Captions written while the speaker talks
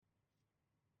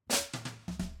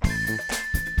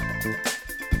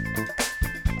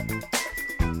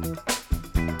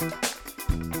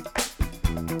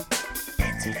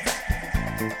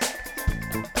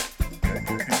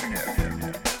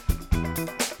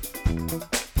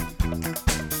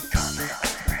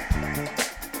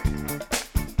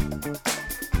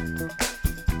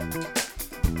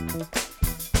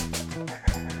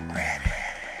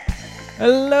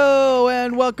Hello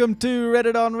and welcome to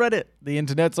Reddit on Reddit, the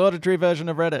internet's auditory version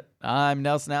of Reddit. I'm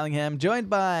Nelson Allingham, joined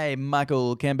by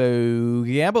Michael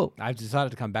Campbell. I've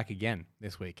decided to come back again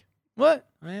this week. What?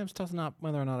 I am tossing up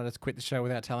whether or not I just quit the show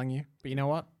without telling you. But you know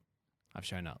what? I've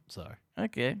shown up, so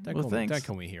Okay, don't thanks.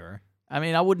 call me hero. I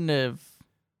mean, I wouldn't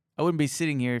be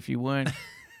sitting here if you weren't.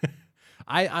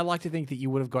 I like to think that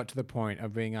you would have got to the point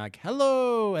of being like,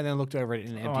 hello, and then looked over at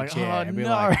an empty chair and be no.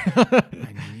 like,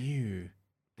 I knew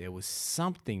there was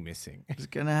something missing. It's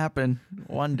going to happen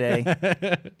one day.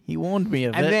 He warned me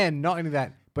of it. And then, not only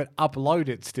that, but upload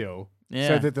it still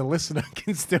so that the listener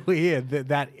can still hear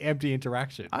that empty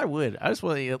interaction. I would. I just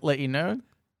want to let you know,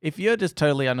 if you're just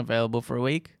totally unavailable for a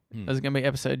week, there's going to be an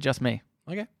episode just me.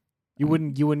 Okay. You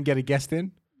wouldn't get a guest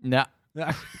in? No.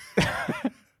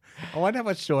 I wonder how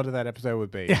much shorter that episode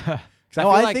would be. Yeah.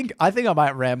 I think I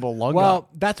might ramble longer. Well,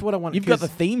 that's what I want. You've got the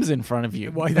themes in front of you.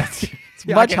 Well, that's it's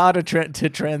much harder to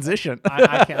transition.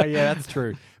 I can, yeah, that's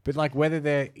true. But like whether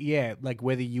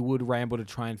you would ramble to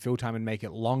try and fill time and make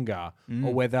it longer,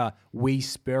 or whether we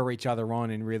spur each other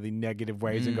on in really negative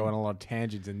ways and go on a lot of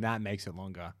tangents, and that makes it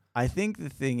longer. I think the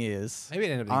thing is, maybe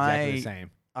it ended up exactly the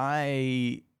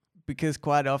same. Because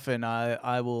quite often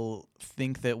I will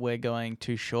think that we're going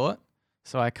too short.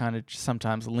 So I kind of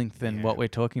sometimes lengthen what we're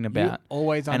talking about. You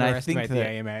always underestimate the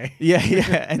AMA. Yeah.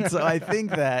 And so I think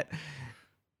that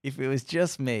if it was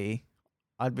just me,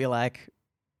 I'd be like,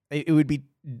 it would be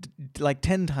like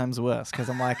 10 times worse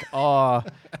because I'm like, oh,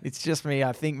 it's just me.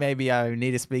 I think maybe I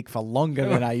need to speak for longer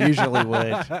than I usually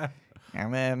would.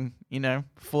 And then,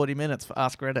 40 minutes for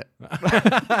Ask Reddit.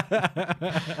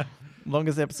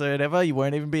 Longest episode ever. You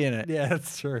won't even be in it. Yeah,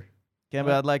 that's true.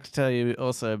 Campbell, I'd like to tell you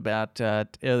also about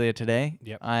earlier today.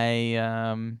 Yep.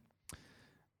 I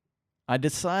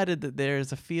decided that there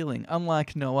is a feeling,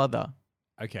 unlike no other,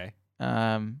 okay,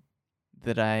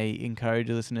 that I encourage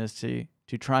listeners to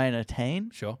try and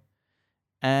attain. Sure.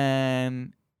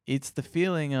 And it's the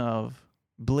feeling of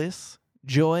bliss,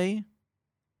 joy,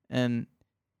 and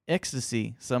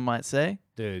ecstasy, some might say.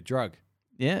 The drug.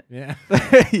 Yeah. Yeah.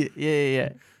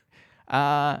 Yeah.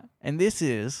 And this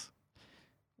is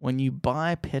when you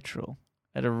buy petrol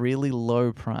at a really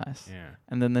low price,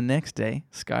 and then the next day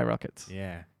skyrockets.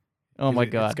 Yeah. Oh my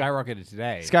God. It skyrocketed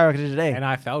today. And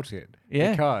I felt it.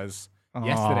 Yeah. Because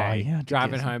yesterday,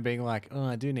 driving home being like, oh,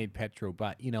 I do need petrol,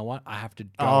 but you know what? I have to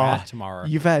go out tomorrow.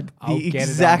 You've had I'll the get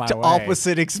exact it on my way.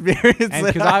 opposite experience. And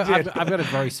because I've got a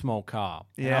very small car.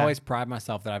 And Yeah. I always pride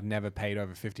myself that I've never paid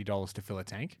over $50 to fill a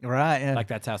tank. Right, yeah. Like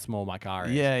that's how small my car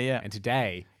is. Yeah. And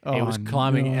today, Oh, it was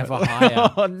climbing no. ever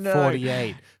higher. Oh, no.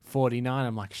 48, 49.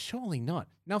 I'm like, surely not.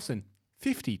 Nelson,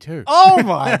 52. Oh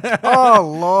my!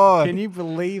 Oh Lord! Can you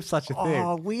believe such a thing?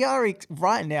 Oh, we are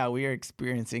right now. We are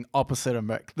experiencing opposite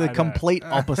complete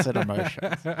opposite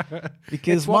emotions.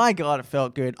 Because my God, it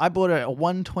felt good. I bought it at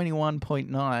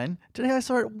 121.9. Today I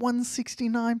saw it at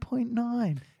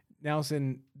 169.9.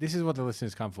 Nelson, this is what the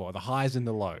listeners come for: the highs and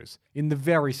the lows in the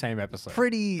very same episode.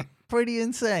 Pretty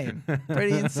insane.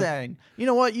 Pretty insane. You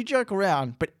know what? You joke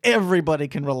around, but everybody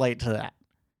can relate to that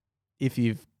if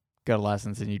you've got a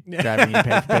license and you're driving and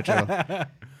paying for petrol.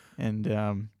 And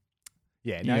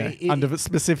under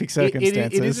specific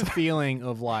circumstances. It is a feeling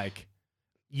of like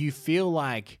you feel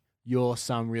like you're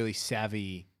some really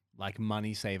savvy like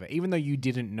money saver, even though you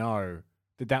didn't know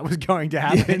that was going to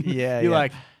happen. You're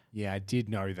like, yeah, I did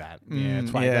know that. Yeah,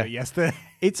 that's why I got it yesterday.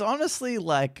 It's honestly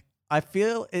like I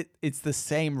feel it's the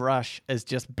same rush as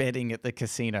just betting at the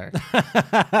casino.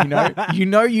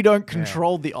 you don't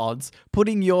control the odds.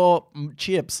 Putting your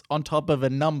chips on top of a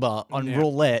number on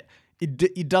roulette,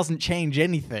 it doesn't change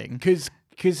anything. Because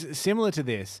similar to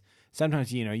this,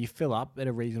 sometimes you fill up at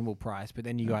a reasonable price, but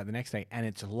then you go out the next day and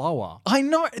it's lower. I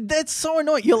know, that's so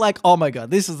annoying. You're like, oh my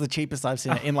God, this is the cheapest I've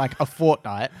seen it in like a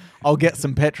fortnight. I'll get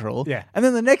some petrol. Yeah. And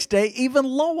then the next day, even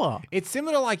lower. It's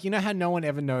similar to like, how no one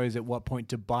ever knows at what point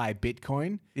to buy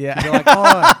Bitcoin? Yeah. You're like,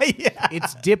 oh,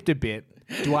 it's dipped a bit.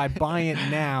 Do I buy it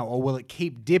now or will it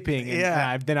keep dipping?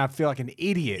 And then I feel like an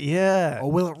idiot. Yeah. Or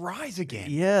will it rise again?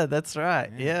 Yeah, that's right.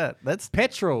 Yeah. That's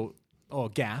petrol. Or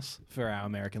gas, for our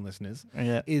American listeners,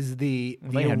 is the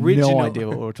have original. No idea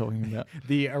what we're talking about.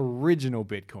 The original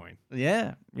Bitcoin.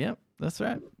 Yeah, yep, that's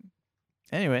right.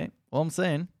 Anyway, all I'm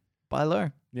saying, buy low.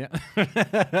 Yeah.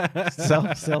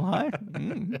 Sell high.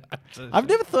 I've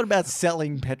never thought about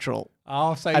selling petrol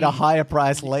So at a higher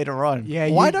price later on. Yeah,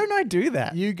 Why don't I do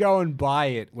that? You go and buy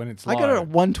it when it's low. I got it at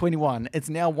 121. It's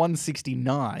now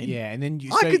 169. Yeah, and then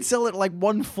I could sell it at like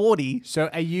 140. So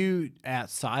are you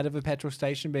outside of a petrol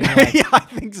station being like, yeah, I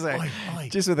think so. Oi,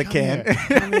 just with a come can. Here,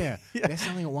 come here. Yeah. They're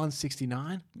selling at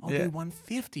 169. I'll do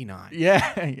 159.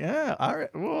 Yeah.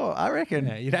 I reckon.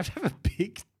 Yeah, you'd have to have a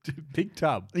big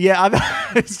tub. Yeah,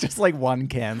 it's just like one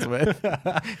can's worth.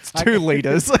 It's 2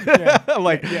 liters.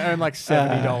 Like you earn like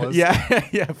 $70.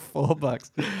 Yeah,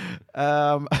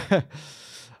 $4.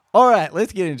 All right,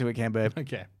 let's get into it, Cambo.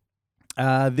 Okay.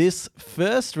 This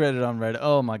first Reddit on Reddit.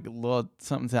 Oh my lord,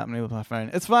 something's happening with my phone.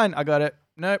 It's fine. I got it.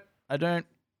 Nope, I don't.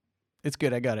 It's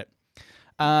good. I got it.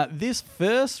 This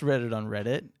first Reddit on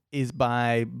Reddit is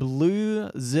by Blue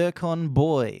Zircon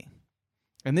Boy.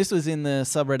 And this was in the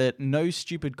subreddit No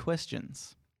Stupid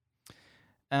Questions.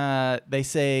 They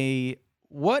say,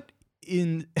 what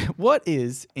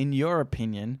is, in your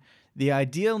opinion, the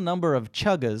ideal number of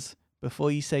chuggers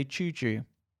before you say choo-choo?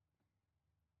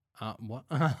 What?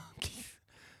 Like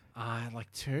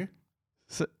 2?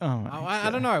 So, I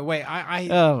don't know. Wait,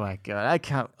 Oh my God, I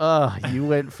can't. Oh, you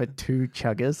went for 2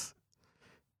 chuggers?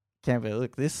 Can't be.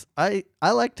 Look, this. I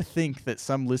like to think that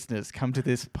some listeners come to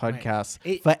this podcast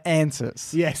for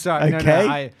answers. Yeah, sorry. Okay.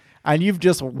 No, and you've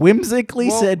just whimsically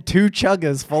said 2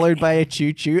 chuggers followed by a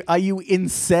choo-choo. Are you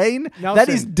insane? Nelson, that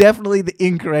is definitely the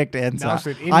incorrect answer.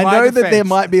 Nelson, I know that there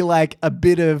might be like a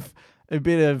bit of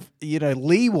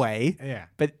leeway. Yeah.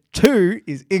 But 2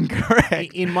 is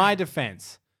incorrect. In my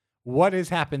defense, what has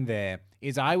happened there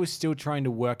is I was still trying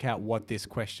to work out what this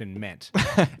question meant.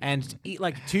 And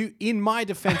in my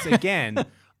defense again,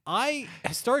 I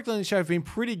historically on the show have been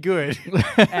pretty good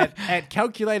at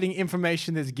calculating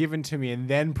information that's given to me and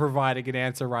then providing an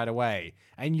answer right away.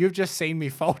 And you've just seen me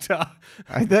falter.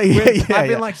 I've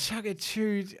been like, chug it,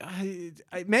 chew.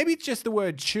 Maybe it's just the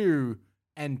word chew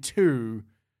and 2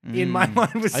 in my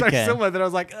mind was so similar that I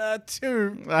was like,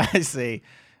 2. I see.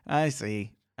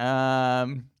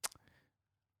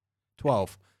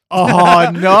 12.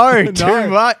 Oh, no, too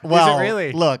much. Well, is it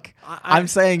really? Look, I'm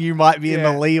saying you might be in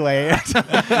the leeway.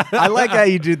 I like how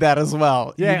you did that as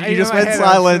well. Yeah, you just went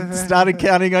silent, started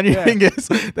counting on your fingers.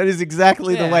 That is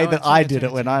exactly the way that I did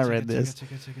it when I read this.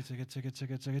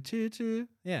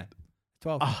 Yeah,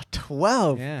 12. Oh,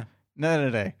 12? Yeah.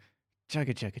 No.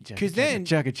 Chugga. Because then...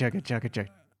 Chugga.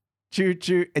 Choo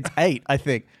choo. It's 8, I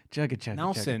think. Chugga.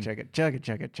 Nelson.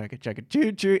 Chugga.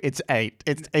 Choo choo. It's 8.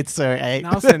 It's so 8.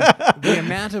 Nelson, the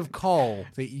amount of coal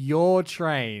that your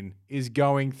train is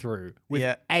going through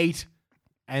with 8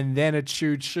 and then a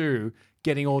choo choo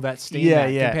getting all that steam out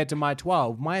compared to my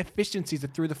 12, my efficiencies are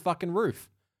through the fucking roof.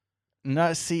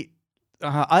 No,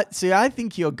 I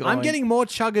think you're going. I'm getting more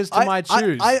chuggers to my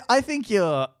chews. I think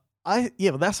you're.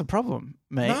 Well, that's a problem,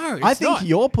 mate. No, I think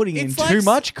you're putting in too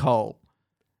much coal.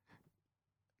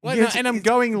 Well, no, and I'm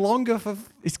going longer for...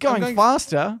 It's going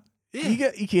faster. Yeah.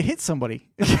 You can hit somebody.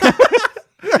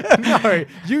 No,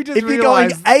 you just if you're going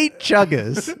 8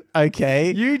 chuggers,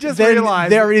 okay, you just then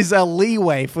realize there is a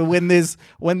leeway for when there's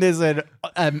a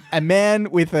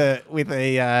man with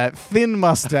a thin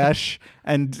mustache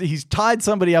and he's tied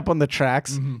somebody up on the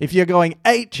tracks. Mm-hmm. If you're going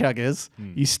 8 chuggers,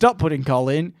 you stop putting coal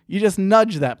in. You just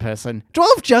nudge that person.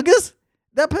 12 chuggers,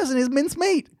 that person is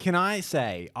mincemeat. Can I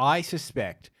say I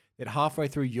suspect that halfway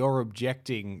through you're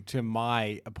objecting to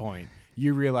my point,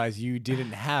 you realize you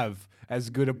didn't have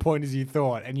as good a point as you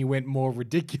thought, and you went more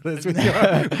ridiculous with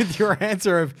your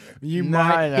answer of you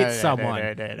might hit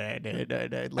someone.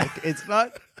 No. Like, it's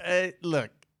not. Look.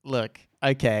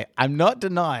 Okay, I'm not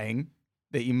denying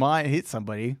that you might hit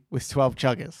somebody with 12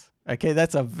 chuggers. Okay,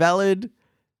 that's a valid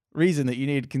reason that you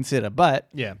need to consider. But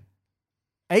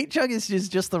 8 chuggers is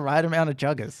just the right amount of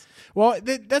chuggers. Well,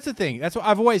 that's the thing. That's what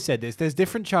I've always said. There's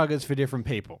different chuggers for different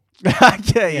people.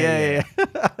 Yeah.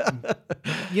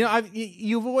 You know,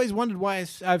 you've always wondered why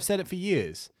I've said it for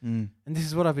years, and this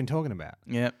is what I've been talking about.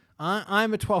 Yeah,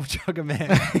 I'm a 12 chugger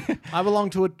man. I belong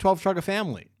to a 12 chugger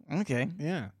family. Okay,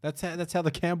 yeah, that's how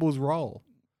the Campbells roll.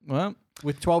 Well,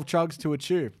 with 12 chugs to a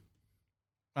chew.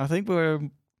 I think we're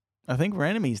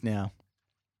enemies now.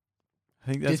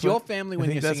 I think that's does your family,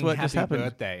 when you're singing happy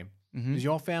birthday, does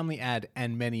your family add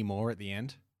and many more at the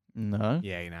end? No.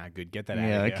 Yeah, good. Get that out of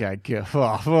here. Yeah, okay, good.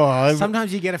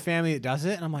 Sometimes you get a family that does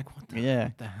it, and I'm like, what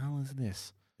the hell is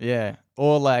this? Yeah.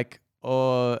 Or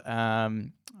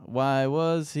why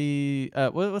was he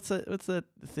what's that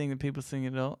thing that people sing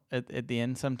at the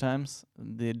end sometimes?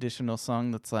 The additional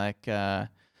song that's like I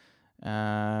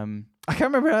can't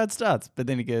remember how it starts, but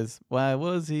then he goes, why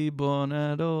was he born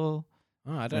at all?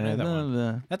 Oh, I don't know that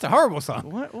one. That's a horrible song.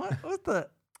 What the?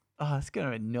 Oh, it's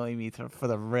gonna annoy me for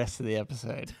the rest of the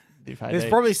episode. There's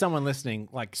probably someone listening,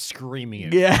 like screaming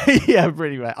it. Yeah, yeah,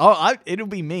 pretty much. Oh, it'll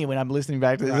be me when I'm listening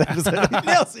back to this episode.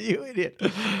 Nelson, you idiot.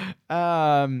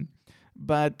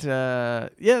 But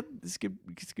yeah, it's good.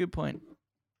 It's a good point.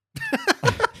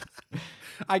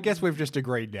 I guess we've just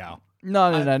agreed now.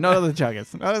 No, not on the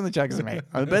chuggers. Not on the chuggers, mate.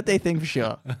 On the birthday thing for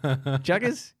sure.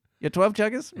 Chuggers? You're 12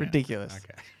 chuggers? Yeah, ridiculous.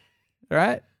 Okay. All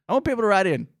right? I want people to write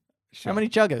in. Sure. How many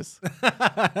chuggers?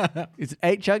 Is it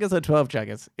 8 chuggers or 12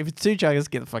 chuggers? If it's 2 chuggers,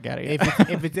 get the fuck out of here.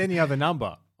 If it's any other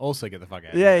number, also get the fuck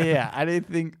out of here. Yeah. I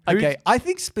don't think... Okay, I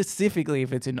think specifically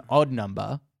if it's an odd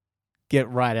number, get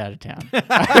right out of town.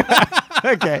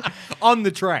 Okay. On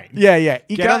the train. Yeah.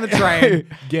 You get on the train,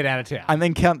 get out of town. And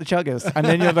then count the chuggers. And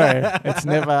then you'll know. It's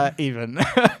never even.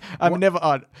 I'm never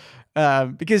odd.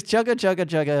 Because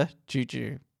chugga,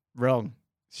 choo-choo. Wrong.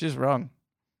 It's just wrong.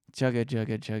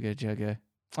 Chugga.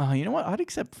 Oh, you know what? I'd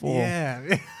accept 4.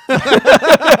 Yeah.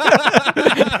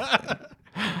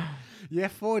 Yeah,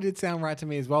 4 did sound right to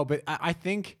me as well. But I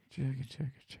think...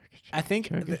 Chugga.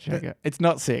 It's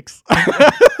not 6.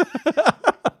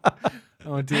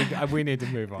 Oh, dear. We need to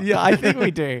move on. Yeah, I think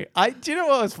we do. Do you know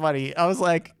what was funny? I was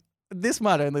like, this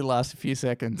might only last a few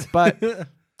seconds, but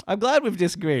I'm glad we've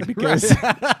disagreed because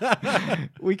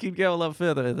we could go a lot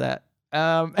further with that.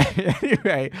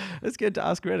 Anyway, let's get to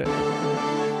Ask Reddit.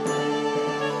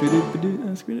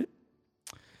 Ask Reddit.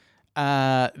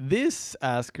 This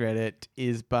Ask Reddit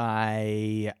is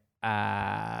by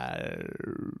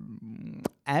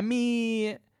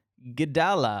Ami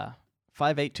Gadala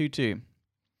 5822.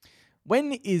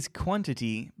 When is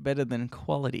quantity better than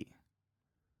quality?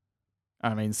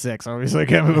 I mean, sex, obviously.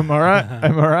 Am I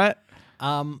right?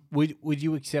 Would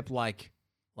you accept like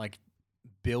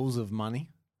bills of money?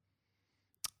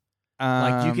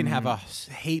 Like you can have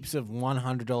heaps of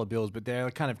 $100 bills, but they're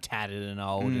kind of tattered and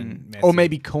old and messy. Or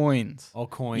maybe coins. Or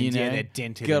coins, you know? Yeah, they're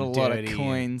dented Got and a lot dirty of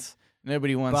coins.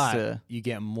 Nobody wants to. You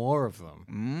get more of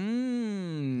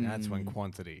them. That's when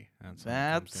quantity.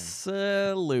 That's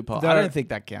a loophole. I don't think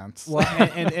that counts. Well,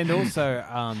 and also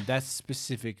that's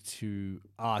specific to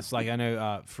us. Like I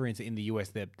know, for instance, in the US,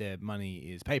 their money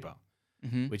is paper,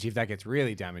 which if that gets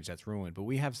really damaged, that's ruined. But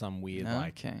we have some weird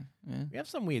we have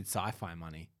some weird sci-fi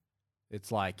money.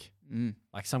 It's like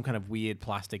some kind of weird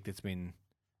plastic that's been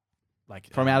like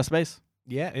from outer space.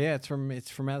 Yeah, it's from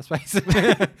outer space.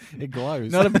 It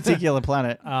glows. Not a particular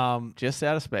planet. Just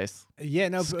outer space. Yeah,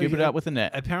 no. Scoop it up with a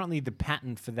net. Apparently, the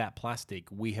patent for that plastic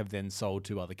we have then sold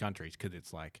to other countries because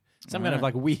it's like some kind of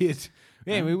like weird.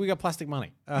 Yeah, we got plastic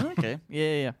money. Okay.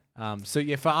 Yeah. So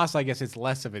yeah, for us, I guess it's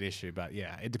less of an issue, but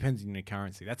yeah, it depends on your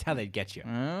currency. That's how they get you.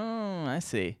 Oh, I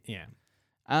see. Yeah.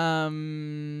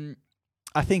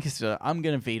 I think I'm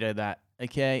gonna veto that.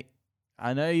 Okay.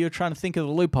 I know you're trying to think of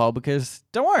the loophole because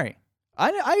don't worry.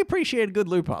 I appreciate a good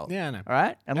loophole. Yeah, I know. All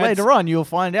right? And later on, you'll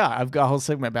find out. I've got a whole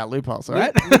segment about loopholes, all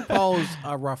right? Loopholes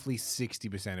are roughly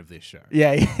 60% of this show.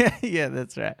 Yeah,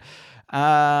 that's right.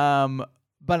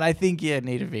 But I think you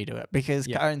need to veto it because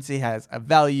currency has a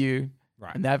value,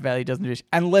 and that value doesn't just...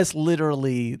 Unless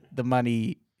literally the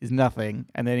money is nothing,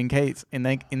 and then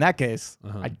in that case,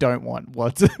 I don't want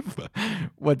what's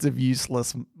of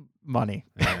useless money.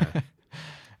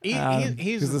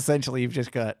 Because essentially you've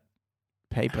just got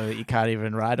paper that you can't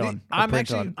even write on. I'm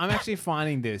actually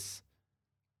finding this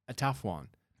a tough one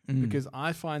because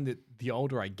I find that the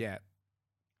older I get,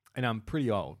 and I'm pretty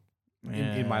old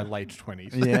in my late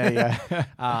 20s. Yeah.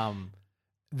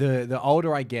 The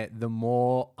older I get, the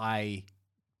more I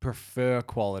prefer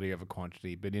quality over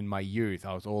quantity. But in my youth,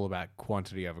 I was all about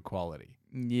quantity over quality.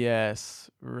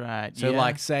 Yes, right. So,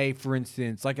 like, say for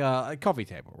instance, like a coffee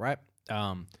table, right?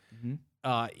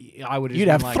 I would. You'd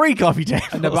have 3 coffee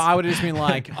tables. No, but I would have just been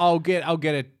like, I'll get a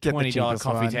 $20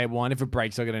 coffee table, and if it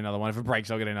breaks, I'll get another one. If it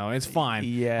breaks, I'll get another one. It's fine.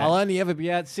 Yeah. I'll only ever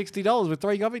be at $60 with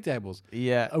 3 coffee tables.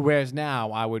 Yeah. Whereas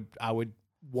now, I would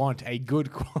want a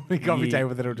good quality coffee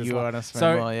table that'll just. You want to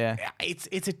spend more, yeah. It's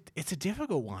a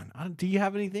difficult one. Do you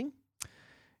have anything?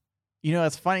 You know,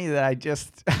 it's funny that I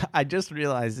just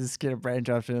realized this is going to branch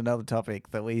off to another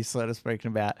topic that we sort of spoken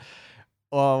about.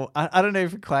 Well, I don't know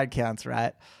if it quite counts,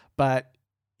 right? But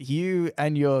you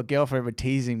and your girlfriend were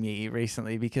teasing me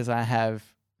recently because I have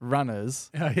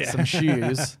runners, some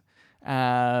shoes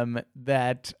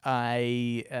that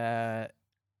I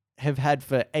have had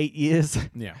for 8 years.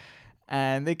 Yeah.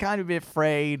 And they're kind of a bit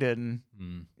frayed and,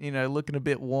 looking a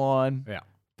bit worn. Yeah.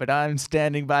 But I'm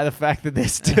standing by the fact that they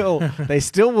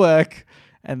still work,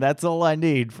 and that's all I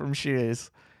need from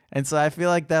shoes. And so I feel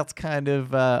like that's kind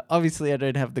of obviously I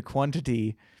don't have the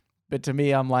quantity, but to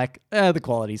me I'm like, the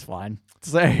quality's fine.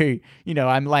 So,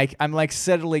 I'm like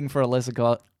settling for a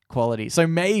lesser quality. So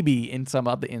maybe in some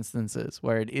other instances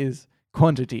where it is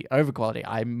quantity over quality,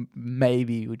 I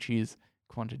maybe would choose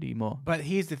quantity more. But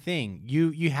here's the thing.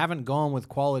 You haven't gone with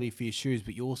quality for your shoes,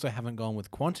 but you also haven't gone with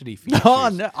quantity for your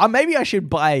shoes. No. Maybe I should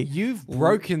buy... You've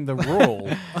broken the rule.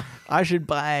 I should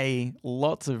buy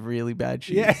lots of really bad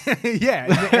shoes. Yeah,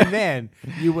 yeah. And then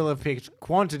you will have picked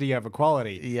quantity over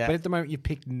quality. Yeah. But at the moment, you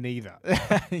picked neither.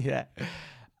 Yeah.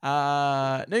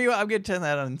 I'm going to turn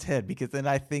that on its head because then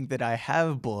I think that I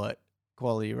have bought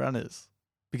quality runners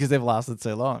because they've lasted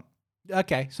so long.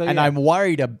 Okay. So and I'm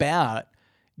worried about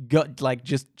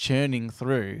just churning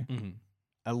through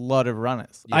a lot of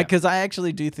runners. Because I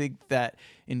actually do think that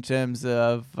in terms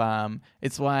of,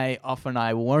 it's why often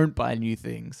I won't buy new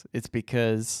things. It's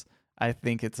because I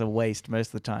think it's a waste most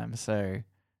of the time. So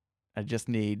I just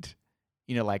need,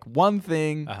 one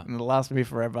thing and it'll last me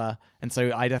forever. And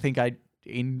so I think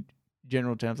in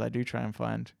general terms, I do try and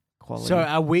find quality. So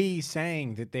are we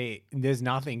saying that there's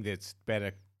nothing that's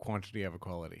better quantity over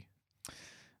quality?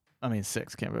 I mean,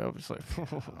 sex can be obviously.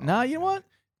 No, you know what?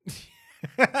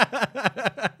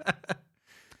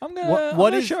 I'm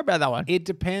not sure about that one. It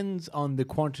depends on the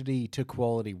quantity to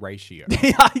quality ratio.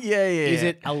 Yeah. Is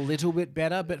it a little bit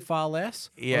better but far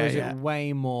less? Yeah. Or is it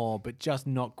way more but just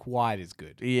not quite as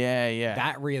good? Yeah.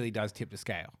 That really does tip the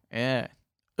scale. Yeah.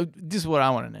 This is what I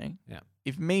want to know. Yeah.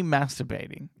 If me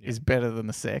masturbating is better than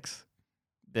the sex,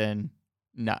 then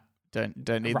no. Don't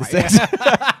need the sex.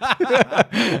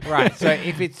 Right. So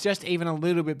if it's just even a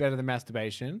little bit better than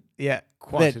masturbation,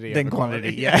 quantity then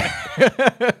quantity. Yeah.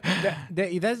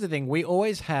 That's the thing. We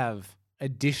always have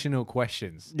additional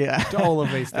questions to all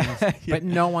of these things, but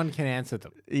no one can answer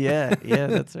them. Yeah,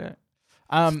 that's right.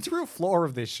 It's the real flaw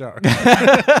of this show. Do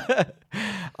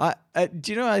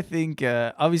you know, I think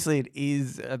obviously it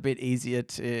is a bit easier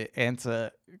to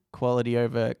answer quality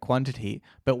over quantity,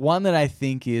 but one that I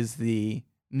think is the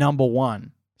number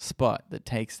one spot that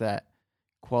takes that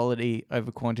quality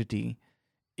over quantity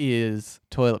is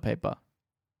toilet paper.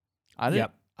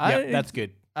 That's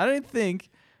good. I don't think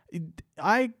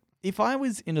if I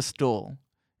was in a store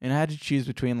and I had to choose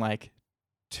between like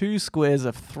 2 squares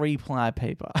of 3-ply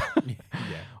paper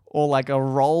or like a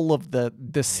roll of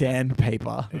the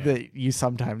sandpaper that you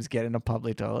sometimes get in a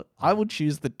public toilet, I would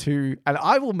choose the 2, and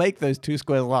I will make those 2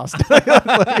 squares last. Let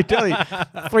me tell you,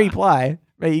 3-ply.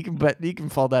 You can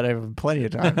fold that over plenty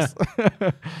of times.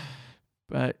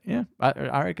 But yeah,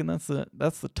 I reckon that's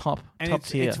the top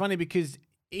tier. It's funny because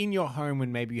in your home,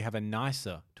 when maybe you have a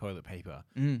nicer toilet paper,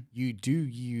 you do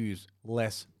use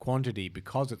less quantity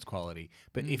because it's quality.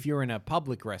 But if you're in a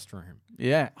public restroom,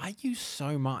 I use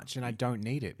so much and I don't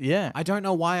need it. Yeah, I don't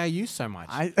know why I use so much.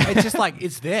 It's just like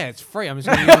it's there, it's free. I'm just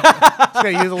going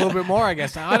to use a little bit more, I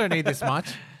guess. I don't need this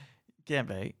much.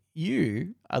 Gambe,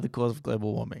 you are the cause of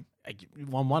global warming.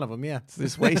 One of them, yeah. It's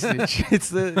this wastage.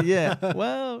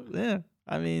 Well, yeah.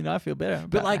 I mean, I feel better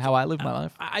about like how I live my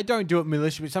life. I don't do it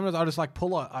maliciously. Sometimes I'll just like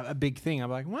pull a big thing.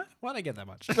 I'm like, what? Why'd I get that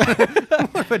much? What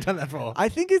have I done that for? I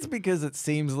think it's because it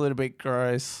seems a little bit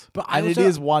gross. And it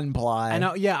is 1-ply. And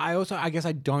I guess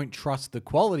I don't trust the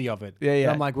quality of it.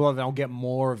 Yeah. I'm like, well, then I'll get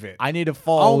more of it. I need to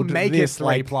fold I'll make this it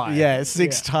 3-ply.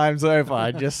 6 times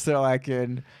over just so I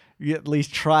can at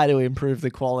least try to improve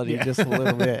the quality just a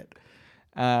little bit.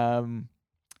 Do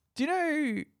you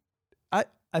know,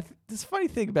 this funny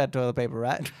thing about toilet paper,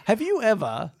 right? Have you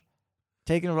ever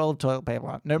taken a roll of toilet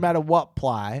paper, no matter what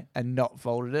ply, and not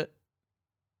folded it?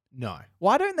 No.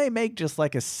 Why don't they make just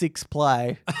like a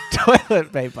 6-ply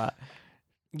toilet paper?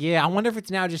 Yeah, I wonder if it's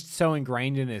now just so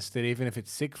ingrained in us that even if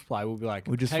it's 6-ply, we'll be like,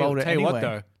 we'll just fold it anyway. What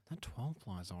though? That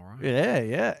 12-ply is all right.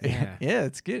 Yeah,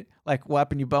 it's good. Like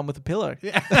wiping your bum with a pillow.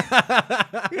 Yeah.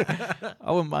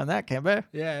 I wouldn't mind that, Cambo.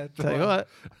 Yeah. Tell you what.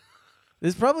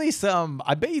 There's probably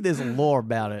I bet you there's a law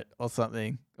about it or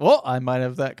something. Well, I might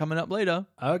have that coming up later.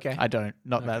 Okay. I don't.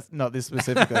 Not this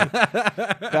specifically.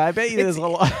 But I bet you there's a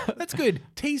lot. That's good.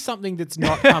 Tease something that's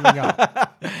not coming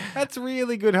up. That's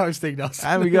really good hosting, Dawson.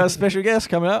 And we got a special guest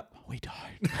coming up. We don't.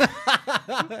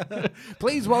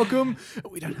 Please welcome.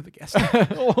 We don't have a guest.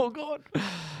 Oh, God.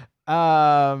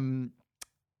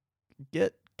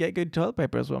 Get good toilet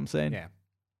paper is what I'm saying. Yeah.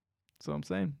 That's what I'm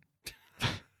saying.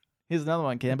 Here's another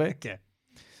one, Cambo. Okay.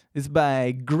 It's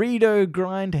by Greedo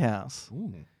Grindhouse.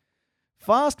 Ooh.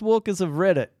 Fast walkers of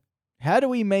Reddit. How do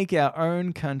we make our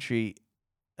own country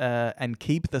and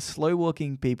keep the slow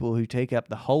walking people who take up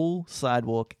the whole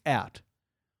sidewalk out?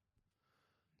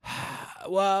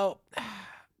 Well,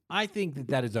 I think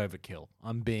that is overkill.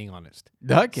 I'm being honest.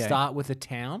 Okay. Start with a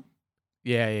town.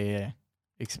 Yeah.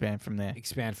 Expand from there.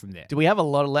 Expand from there. Do we have a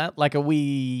lot of land? Like, are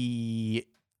we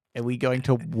Are we going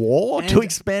to war to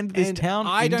expand this town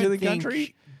into the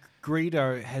country?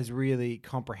 Greedo has really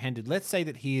comprehended. Let's say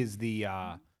that he is the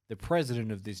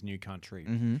president of this new country,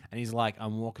 and he's like,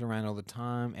 I'm walking around all the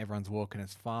time. Everyone's walking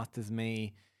as fast as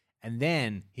me, and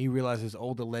then he realizes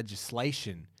all the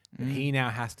legislation that he now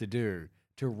has to do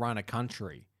to run a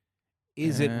country.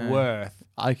 Is it worth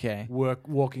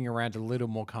walking around a little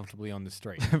more comfortably on the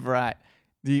street? Right.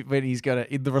 But he's got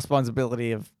the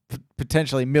responsibility of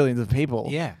potentially millions of people.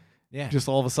 Yeah. Just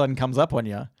all of a sudden comes up on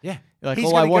you. Yeah. Like,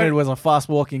 all I wanted was a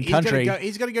fast-walking country.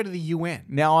 He's got to go to the UN.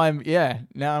 Now I'm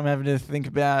having to think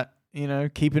about,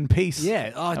 keeping peace.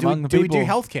 Yeah. among the people. Do we do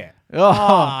healthcare?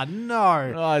 Oh,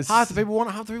 no. Half the people want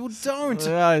it, half the people don't.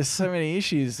 There's so many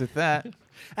issues with that.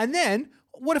 And then,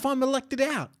 what if I'm elected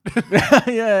out?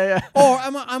 Yeah. Or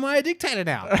am I a dictator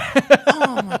now?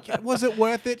 Oh my God. Was it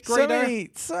worth it,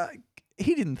 Greedo?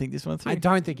 He didn't think this one through. I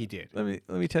don't think he did. Let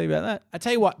me tell you about that. I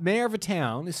tell you what, mayor of a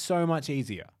town is so much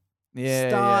easier. Yeah.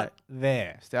 Start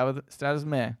there. Start as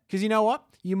mayor. Because you know what?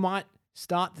 You might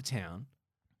start the town,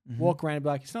 walk around and be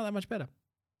like, it's not that much better.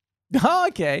 Oh,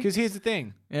 okay. Because here's the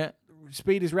thing. Yeah.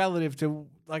 Speed is relative to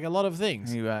like a lot of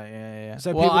things. Yeah.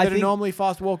 So people that are normally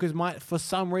fast walkers might, for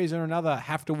some reason or another,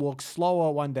 have to walk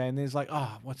slower one day, and there's like,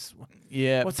 what's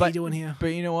he doing here? But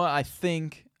you know what? I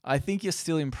think you're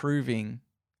still improving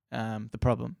the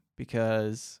problem,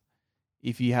 because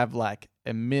if you have like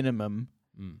a minimum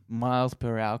miles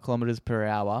per hour, kilometers per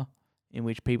hour in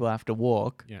which people have to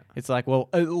walk, it's like, well,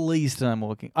 at least I'm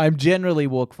walking. I generally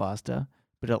walk faster,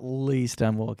 but at least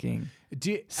I'm walking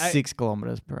 6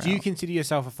 kilometers per hour. Do you consider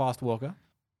yourself a fast walker?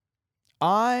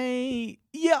 I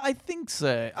think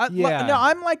so.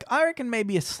 I reckon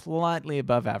maybe a slightly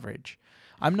above average.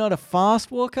 I'm not a fast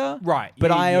walker, right?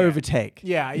 But I overtake.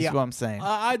 Yeah, is what I'm saying.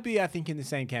 I'd be, I think, in the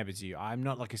same camp as you. I'm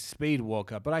not like a speed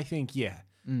walker, but I think,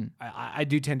 I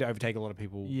do tend to overtake a lot of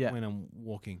people when I'm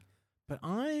walking. But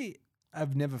I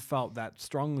have never felt that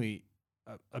strongly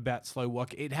about slow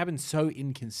walk. It happens so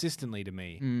inconsistently to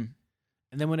me. And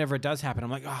then whenever it does happen,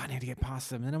 I'm like, I need to get past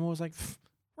them. And then I'm always like,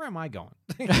 where am I going?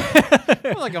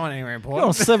 I'm not going anywhere important. Go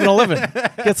on 7-Eleven.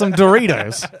 Get some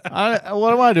Doritos.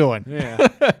 What am I doing? Yeah.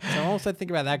 So I'm also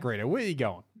thinking about that, Greedo. Where are you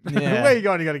going? Yeah. Where are you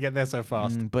going? You got to get there so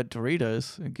fast. But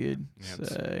Doritos are good. Yep.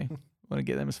 So want to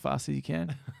get them as fast as you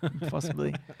can,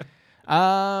 possibly.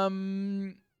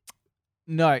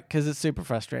 No, because it's super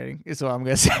frustrating. Is what I'm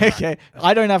going to say. Okay,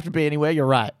 I don't have to be anywhere. You're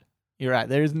right.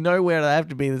 There is nowhere that I have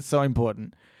to be that's so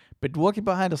important. But walking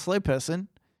behind a slow person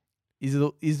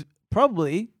is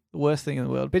probably the worst thing in the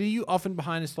world. But are you often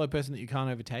behind a slow person that you can't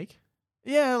overtake?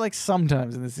 Yeah, like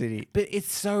sometimes in the city. But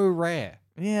it's so rare.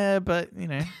 Yeah, but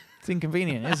it's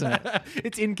inconvenient, isn't it?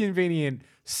 It's inconvenient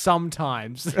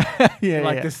sometimes.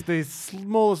 The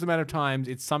smallest amount of times,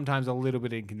 it's sometimes a little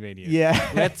bit inconvenient.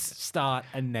 Yeah. Let's start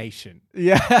a nation.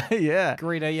 Yeah.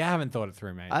 Greedo, you haven't thought it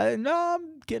through, mate. No,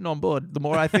 I'm getting on board. The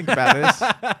more I think about this,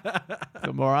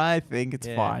 the more I think it's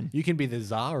fine. You can be the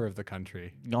czar of the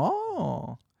country.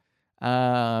 No.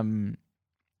 I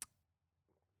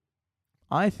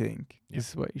think this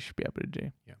is what you should be able to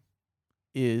do. Yeah.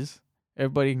 Is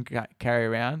everybody can carry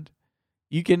around.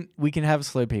 We can have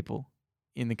slow people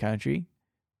in the country,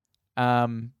 but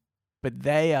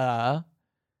they are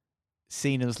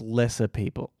seen as lesser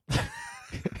people.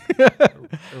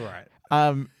 Right.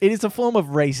 It is a form of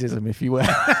racism, if you will.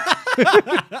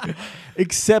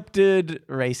 Accepted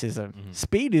racism.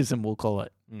 Speedism, we'll call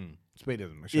it.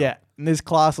 Speedism, sure. Yeah. And there's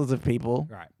classes of people.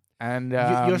 Right. And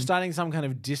you're starting some kind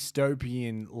of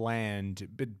dystopian land,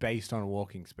 but based on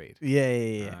walking speed.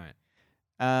 Yeah.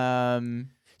 Right.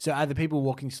 So are the people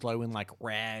walking slow in like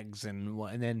rags and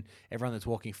then everyone that's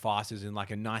walking fast is in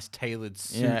like a nice tailored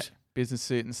suit? Business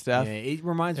suit and stuff. Yeah, it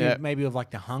reminds me maybe of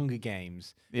like the Hunger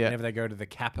Games. Yeah. Whenever they go to the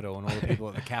Capitol and all the people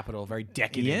at the Capitol are very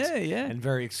decadent and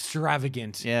very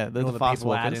extravagant. Yeah, they're all the the people fast out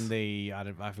walkers. in the, I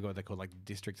forgot what they're called, like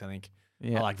districts, I think.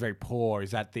 Yeah. Are like very poor.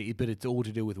 Is that but it's all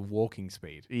to do with walking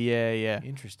speed. Yeah.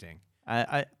 Interesting.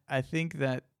 I think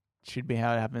that should be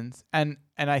how it happens. And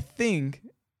I think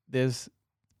there's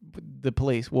the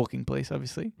police, walking police,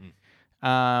 obviously.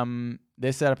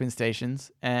 They're set up in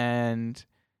stations, and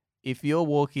if you're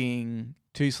walking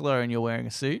too slow and you're wearing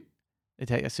a suit, they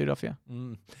take a suit off you.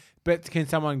 But can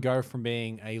someone go from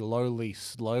being a lowly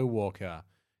slow walker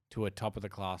to a top of the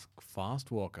class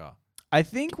fast walker? I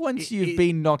think once you've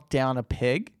been knocked down a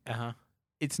peg, Uh-huh.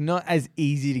 it's not as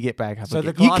easy to get back up So again.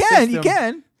 the class You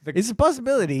can. It's a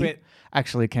possibility.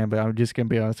 Actually, Canberra, I'm just going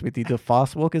to be honest with you. The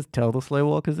fast walkers tell the slow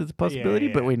walkers it's a possibility,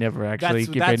 but we never actually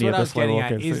give any of the slow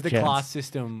walkers is a the chance. class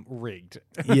system rigged?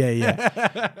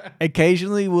 Yeah.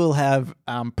 Occasionally, we'll have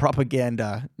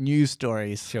propaganda news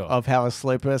stories of how a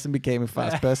slow person became a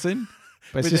fast person.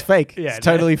 But it's just fake. Yeah, it's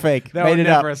totally fake. They were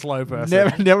never a slow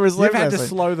person. Never a slow person. You've had to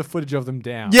slow the footage of them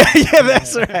down. Yeah,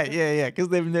 that's right. Yeah, because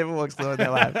they've never walked slow in their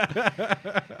life.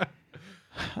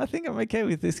 I think I'm okay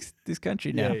with this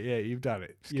country now. Yeah, you've done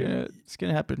it. It's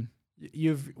gonna happen.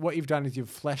 What you've done is you've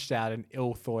fleshed out an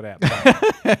ill thought out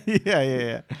plan.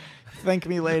 Yeah. Thank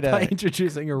me later. By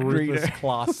introducing a ruthless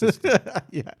class system.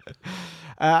 Yeah.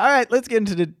 All right, let's get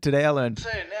into Today I Learned. So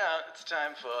now it's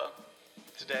time for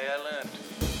Today I Learned.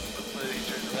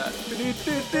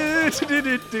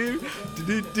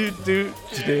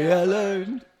 Today I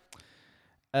Learned.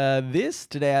 This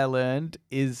Today I Learned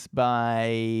is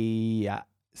by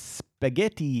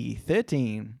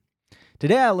Spaghetti13.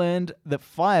 Today I learned that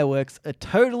fireworks are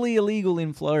totally illegal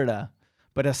in Florida,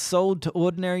 but are sold to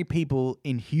ordinary people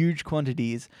in huge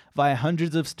quantities via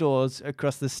hundreds of stores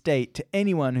across the state to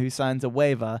anyone who signs a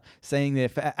waiver saying they're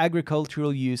for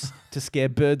agricultural use to scare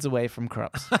birds away from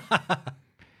crops.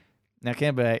 Now,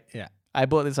 Canberra, I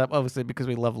brought this up obviously because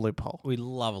we love a loophole. We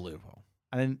love a loophole.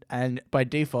 And by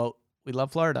default, we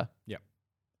love Florida. Yep.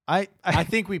 I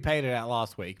think we paid it out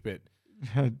last week, but...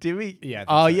 Did we?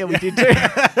 Yeah. Yeah, we did too.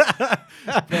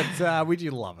 But we do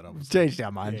love it, obviously. Changed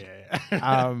our mind.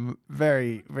 Yeah.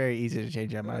 Very, very easy to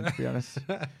change our mind, to be honest.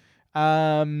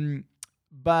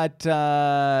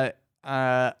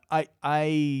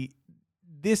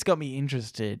 This got me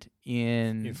interested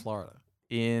in Florida.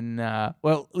 In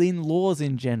laws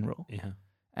in general. Yeah.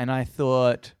 And I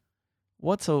thought,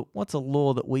 what's a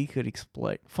law that we could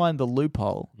exploit? Find the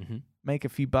loophole, make a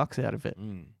few bucks out of it.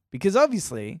 Because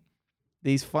obviously,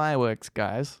 these fireworks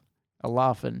guys are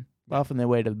laughing their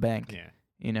way to the bank. Yeah.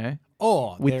 You know?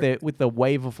 Or with the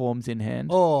waiver forms in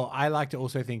hand. Or I like to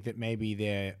also think that maybe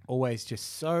they're always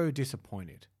just so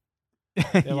disappointed.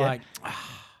 They're like,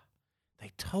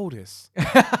 they told us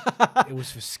it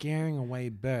was for scaring away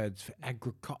birds for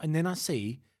agriculture. And then I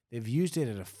see they've used it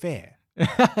at a fair. And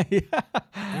I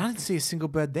didn't see a single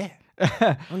bird there.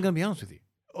 I'm going to be honest with you.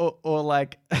 Or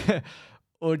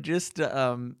just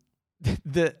the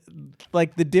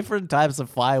different types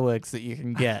of fireworks that you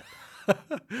can get.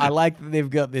 I like that they've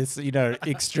got this,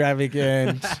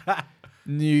 extravagant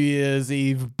New Year's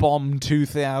Eve bomb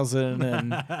 2000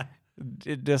 and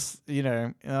it just,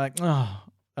 like,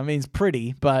 it's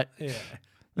pretty, but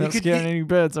not scaring any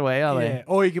birds away, are they?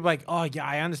 Or you could be like,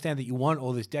 I understand that you want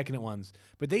all these decadent ones,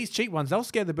 but these cheap ones, they'll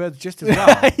scare the birds just as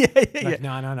well.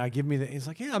 No, give me the... It's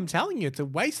like, I'm telling you, it's a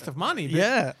waste of money.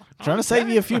 Yeah, trying to save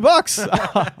you a few bucks.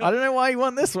 I don't know why you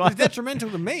want this one. It's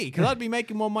detrimental to me, because I'd be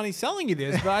making more money selling you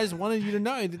this, but I just wanted you to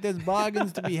know that there's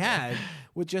bargains to be had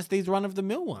with just these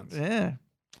run-of-the-mill ones. Yeah,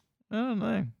 I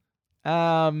don't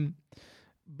know.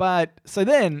 But so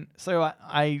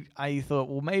I thought,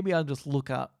 well, maybe I'll just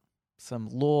look up some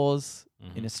laws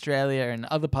in Australia and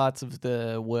other parts of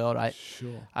the world. I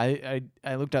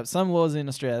looked up some laws in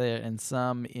Australia and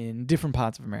some in different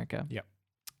parts of America. Yep.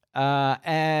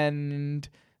 And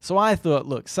so I thought,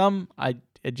 look, some are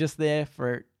just there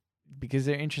because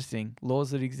they're interesting,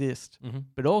 laws that exist.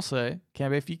 But also,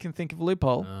 Canberra, if you can think of a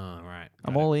loophole, right.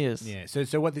 I'm all ears. Yeah.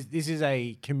 So what this is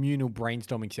a communal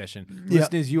brainstorming session. Yep.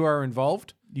 Listeners, you are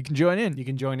involved. You can join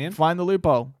in. Find the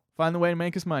loophole. Find the way to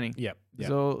make us money. Yep.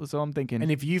 So I'm thinking.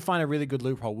 And if you find a really good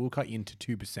loophole, we'll cut you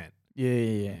into 2%.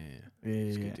 Yeah.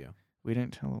 It's a good deal. We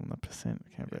don't tell them the percent,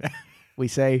 Canberra. We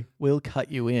say, we'll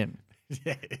cut you in.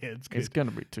 Yeah, it's good. It's going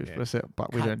to be 2%,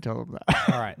 but we don't tell them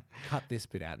that. All right. Cut this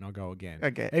bit out and I'll go again.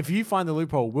 Okay. If you find the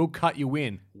loophole, we'll cut you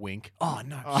in. Wink. Oh,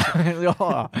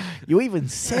 no. You even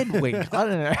said wink. I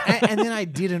don't know. And then I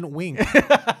didn't wink.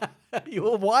 You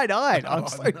were wide-eyed. I'm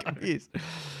so confused.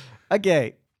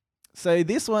 Okay. So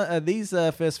this one, these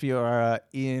first few are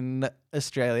in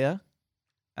Australia.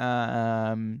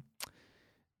 The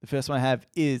first one I have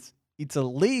is it's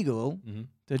illegal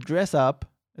to dress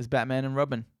up as Batman and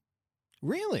Robin.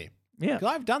 Really? Yeah. 'Cause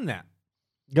I've done that.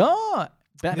 God,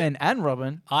 Batman and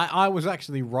Robin. I was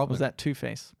actually Robin. Was that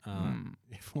Two-Face?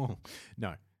 Well,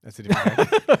 no, that's a different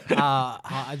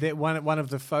one of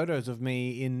the photos of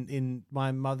me in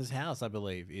my mother's house, I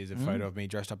believe, is a photo of me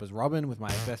dressed up as Robin with my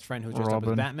best friend who was dressed up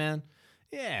as Batman.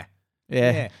 Yeah.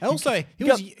 Also,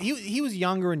 he was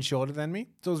younger and shorter than me,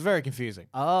 so it was very confusing.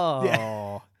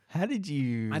 Oh. How did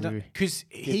you I don't because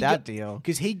get that deal?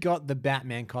 Because he got the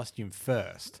Batman costume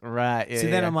first. Right. Yeah, so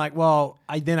then I'm like, well,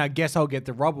 I guess I'll get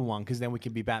the Robin one because then we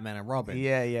can be Batman and Robin.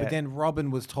 Yeah, yeah. But then Robin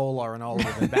was taller and older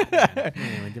than Batman. Anyway,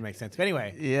 it didn't make sense. But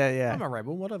anyway, yeah. I'm a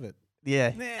rebel. What of it?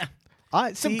 Yeah. Nah.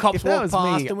 Some cops walk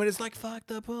past and we're just like, fuck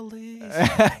the police.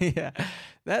 Yeah.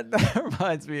 That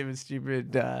reminds me of a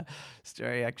stupid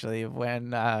story, actually, of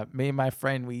when me and my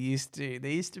friend, there used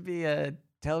to be a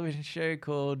television show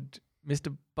called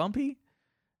Mr. Bumpy.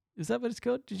 Is that what it's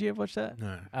called? Did you ever watch that?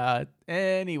 No.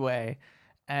 Anyway,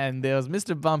 and there was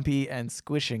Mr. Bumpy and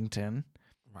Squishington.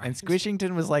 Right. And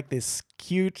Squishington was like this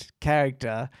cute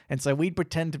character, and so we'd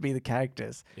pretend to be the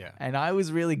characters. Yeah. And I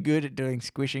was really good at doing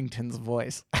Squishington's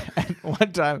voice. And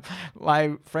one time,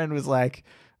 my friend was like,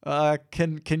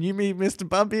 can you be Mr.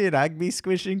 Bumpy and I can be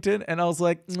Squishington? And I was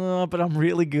like, no, but I'm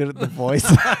really good at the voice.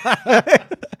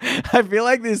 I feel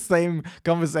like this same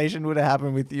conversation would have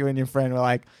happened with you and your friend. We're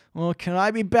like, well, can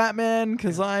I be Batman?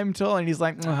 Because I'm tall. And he's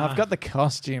like, I've got the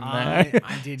costume there.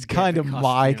 I did. It's kind of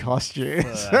my costume.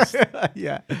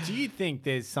 Yeah. Do you think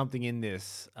there's something in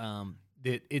this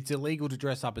that it's illegal to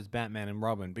dress up as Batman and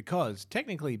Robin? Because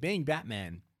technically being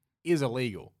Batman is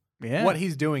illegal. Yeah. What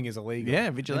he's doing is illegal. Yeah,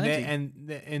 vigilante.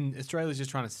 And Australia's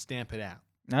just trying to stamp it out.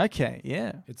 Okay,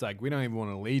 yeah. It's like, we don't even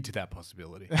want to lead to that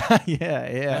possibility.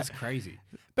 Yeah. That's crazy.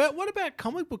 But what about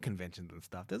comic book conventions and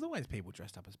stuff? There's always people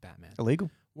dressed up as Batman. Illegal.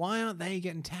 Why aren't they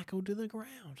getting tackled to the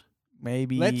ground?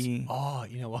 Maybe. You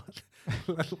know what?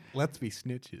 Let's be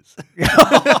snitches.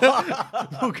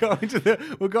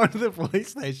 We'll go into the police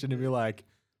station and be like,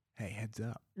 hey, heads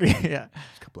up. Yeah. There's a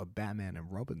couple of Batman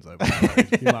and Robins over there.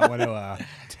 You might want to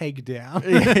take down.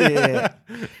 Yeah.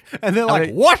 And they're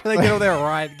like, what? They get all their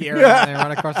riot gear out and they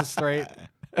run across the street.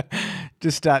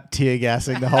 Just start tear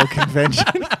gassing the whole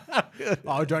convention.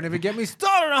 Oh, don't even get me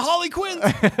started on Harley Quinn.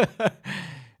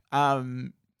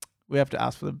 We have to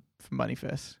ask for money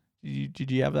first.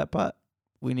 Did you have that part?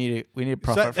 We need a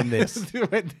profit from this.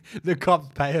 The cops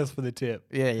pay us for the tip.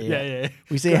 Yeah.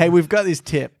 We say, hey, we've got this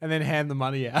tip. And then hand the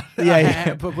money out.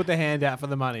 Yeah. Put the hand out for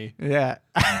the money. Yeah.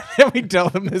 Then we tell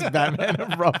them there's Batman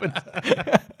and Robin.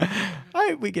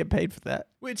 We get paid for that.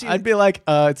 I'd be like,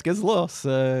 it's against the law,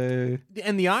 so...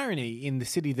 And the irony in the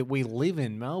city that we live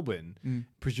in, Melbourne,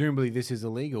 presumably this is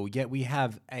illegal, yet we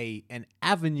have an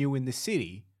avenue in the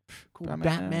city called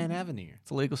Batman Avenue.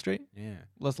 It's a legal street. Yeah.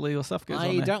 Lots of legal stuff goes on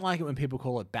I there. don't like it when people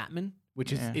call it Batman,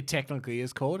 which is it technically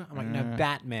is called. I'm like, no,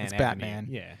 Batman It's Avenue. Batman.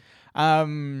 Yeah.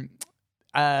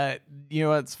 You know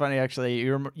what's funny, actually?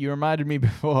 You reminded me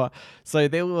before. So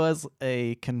there was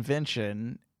a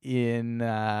convention in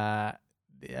Melbourne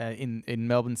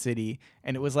City,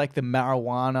 and it was like the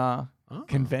marijuana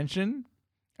convention.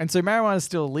 And so marijuana is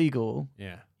still illegal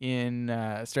in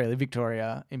Australia,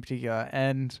 Victoria in particular.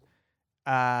 And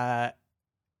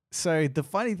so the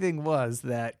funny thing was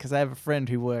that, because I have a friend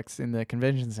who works in the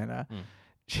convention center,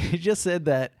 she just said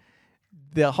that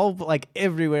the whole, like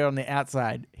everywhere on the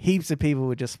outside, heaps of people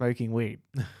were just smoking weed.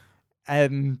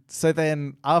 And so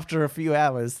then after a few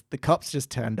hours, the cops just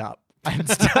turned up. And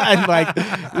like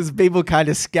there's people kind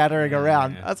of scattering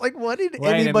around. I was like, what did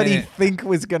anybody think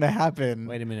was going to happen?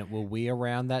 Wait a minute. Were we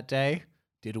around that day?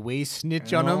 Did we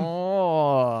snitch on him?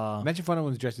 Imagine if one of them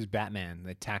was dressed as Batman.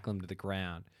 They tackle him to the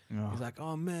ground. He's like,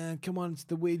 oh, man, come on. It's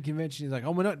the weed convention. He's like,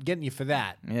 oh, we're not getting you for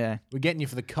that. Yeah. We're getting you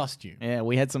for the costume. Yeah,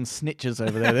 we had some snitches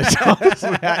over there that told us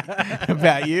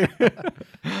about you.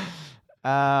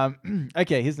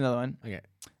 Okay, here's another one. Okay.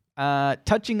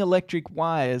 Touching electric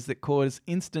wires that cause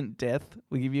instant death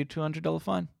will give you a $200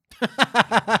 fine.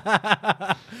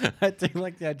 I do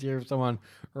like the idea of someone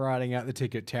writing out the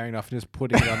ticket, tearing it off, and just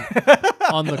putting it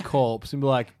on the corpse and be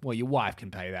like, well, your wife can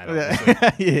pay that,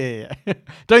 obviously. Yeah.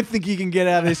 Don't think you can get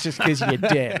out of this just because you're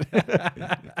dead.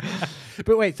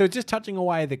 But wait, so it's just touching a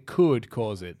wire that could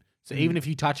cause it. So even if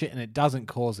you touch it and it doesn't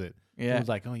cause it, it's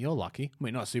like, oh, you're lucky. I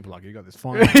mean, not super lucky. You got this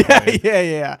fine.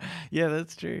 Yeah,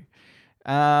 that's true.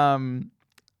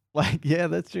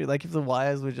 That's true. Like if the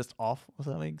wires were just off or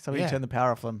something, somebody turned the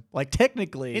power off them. Like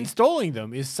technically, installing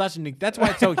them is that's why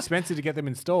it's so expensive to get them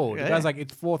installed. The guy's like,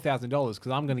 it's $4,000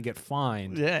 because I'm going to get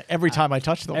fined. Yeah, every time I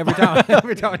touch them. Every time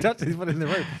I touch these, put it in the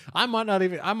room. I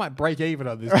might break even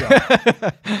on this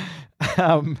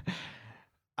job.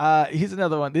 Here's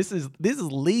another one. This is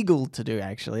legal to do,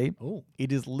 actually. Oh.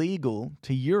 It is legal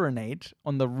to urinate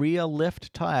on the rear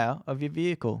left tire of your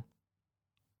vehicle.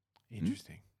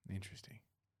 Interesting.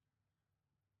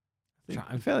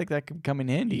 I feel like that could come in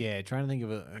handy. Yeah, trying to think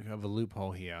of a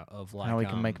loophole here of like how we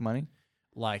can make money.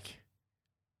 Like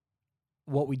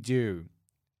what we do.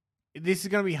 This is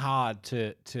going to be hard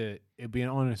to it'd be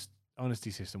an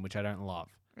honesty system, which I don't love.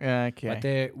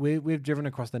 Okay. But we've driven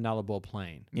across the Nullarbor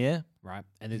Plain, Yeah. right?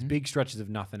 And there's big stretches of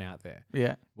nothing out there.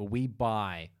 Yeah. Well, we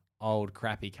buy old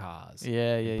crappy cars.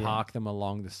 Yeah. and Yeah. park them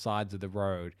along the sides of the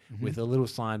road with a little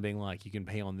sign being like, you can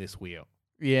pee on this wheel.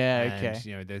 Yeah. And, Okay.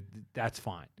 you know, that's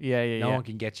fine. Yeah. Yeah. No yeah. one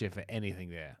can get you for anything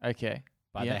there. Okay.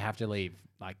 But Yeah. they have to leave,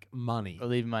 like, money. Or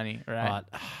leave money. Right.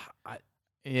 But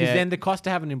Yeah. because then the cost to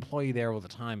have an employee there all the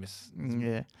time is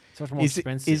Yeah. so much more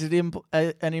expensive. Is it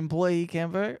an employee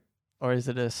camper or is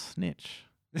it a snitch?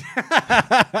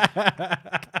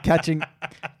 Catching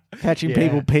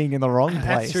people peeing in the wrong place.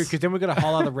 That's true, because then we've got a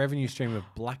whole other revenue stream of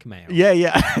blackmail. Yeah,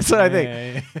 that's what I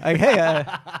think. Yeah. Like, hey,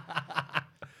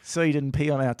 so you didn't pee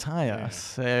on our tire. Yeah.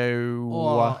 So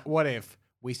Or what if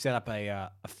we set up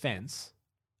a fence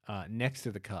next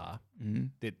to the car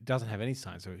that doesn't have any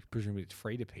sign, so presumably it's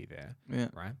free to pee there, yeah,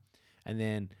 right? And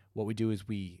then what we do is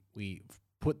we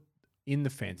put in the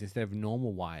fence, instead of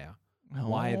normal wire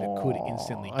that could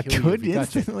instantly kill you. Could if you touch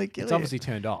it. instantly kill It's you. obviously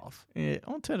turned off. Yeah,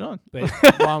 I'll turn it on. But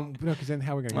no, because then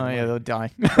how are we going to? Oh yeah, they'll die.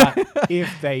 But if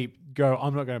they go,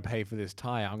 I'm not going to pay for this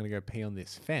tire. I'm going to go pee on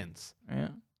this fence. Yeah.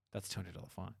 That's $200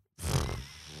 fine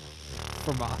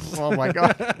from us. Oh my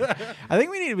god. I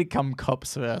think we need to become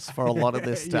cops first for a lot of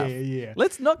this stuff. Yeah.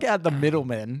 Let's knock out the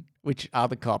middlemen, which are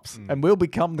the cops, and we'll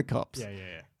become the cops. Yeah.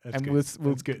 That's And good.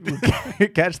 we'll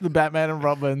good. catch the Batman and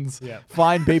Robins, Yeah.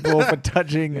 fine people for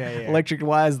touching Yeah. electric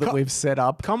wires that we've set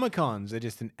up. Comic-Cons are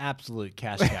just an absolute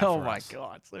cash cow Oh for my us.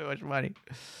 god, so much money.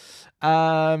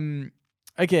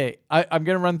 Okay, I'm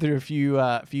gonna run through a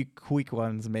few quick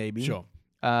ones maybe. Sure.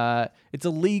 It's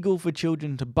illegal for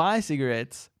children to buy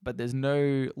cigarettes, but there's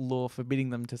no law forbidding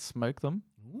them to smoke them.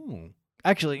 Ooh.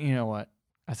 Actually, you know what?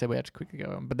 I said we had to quickly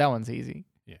go on, but that one's easy.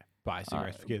 Yeah. Buy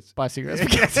cigarettes for kids. Buy cigarettes for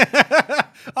kids.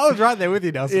 I was right there with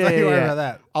you, Nelson. Don't you worry about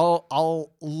that.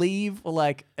 I'll leave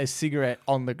like a cigarette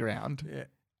on the ground. Yeah.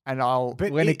 And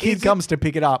But when a kid comes to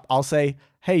pick it up, I'll say,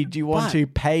 "Hey, do you want But- to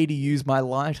pay to use my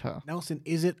lighter?" Nelson,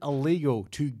 is it illegal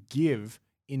to give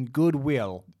in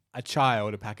goodwill a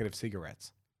child a packet of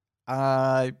cigarettes?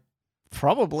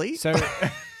 Probably. So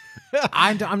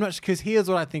I'm not, because here's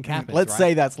what I think happens. Let's right?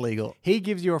 say that's legal. He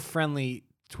gives you a friendly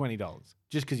 $20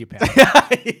 just because you're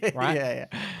paying, right? Yeah.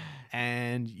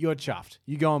 And you're chuffed.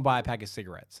 You go and buy a pack of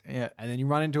cigarettes, Yeah. and then you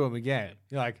run into him again.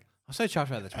 You're like, I'm so chuffed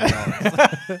about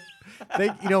the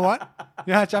 $20. You know what?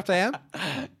 You know how chuffed I am?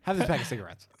 Have this pack of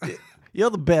cigarettes. You're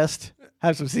the best.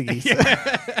 Have some ciggies.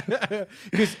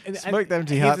 Smoke them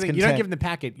to your heart's You don't content. give him the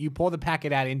packet. You pour the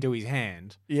packet out into his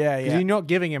hand. Yeah, Because yeah. you're not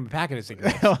giving him a packet of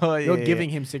cigarettes. Oh, You're yeah, giving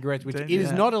yeah. him cigarettes, which Don't it do is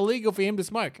that. not illegal for him to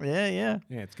smoke. Yeah, yeah.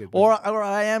 Yeah, it's good. Or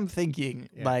I am thinking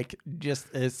Yeah. like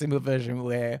just a similar version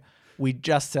where we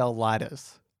just sell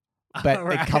lighters, but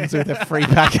Right. it comes with a free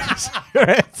packet of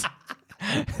cigarettes.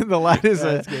 The lighters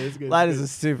That's good. are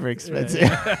super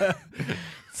expensive.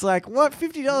 It's like, what,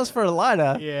 $50 for a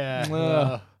lighter?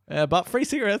 Yeah. But free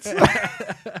cigarettes.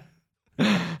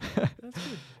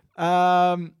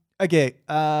 Okay.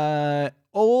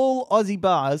 All Aussie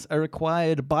bars are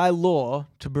required by law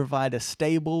to provide a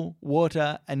stable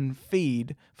water and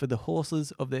feed for the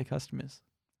horses of their customers.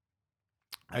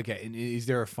 Okay, and is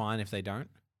there a fine if they don't?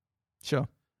 Sure.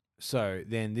 So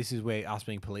then this is where us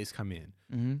being police come in.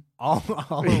 Mm-hmm. I'll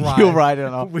You'll ride it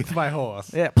off. with my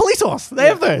horse. Yeah, police horse. They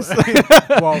have those.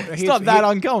 Well, It's not that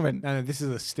uncommon. No, this is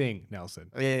a sting, Nelson.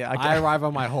 Yeah, I arrive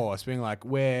on my horse being like,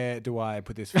 where do I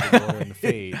put this for the water and the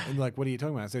feed? And like, what are you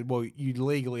talking about? I said, well, you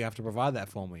legally have to provide that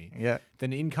for me. Yeah.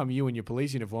 Then in come you in your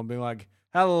police uniform being like,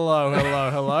 hello.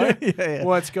 Yeah.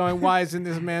 What's going, why isn't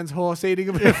this man's horse eating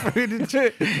a bit of food?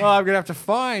 Oh, I'm going to have to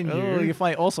fine you. Oh, you're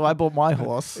funny. Also, I bought my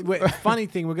horse. Wait, funny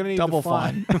thing, we're going to need Double the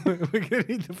fine. We're going to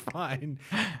need the fine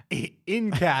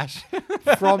in cash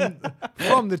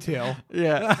from the till.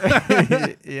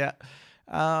 Yeah. Yeah.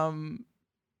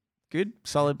 Good.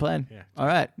 Solid plan. Yeah. All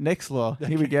right. Next law.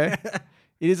 Here we go.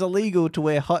 It is illegal to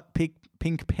wear hot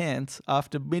pink pants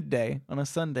after midday on a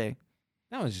Sunday.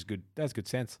 That was just good. That's good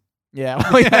sense. Yeah.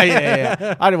 Oh,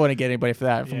 yeah. I don't want to get anybody for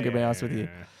that, if I'm going to be honest with you.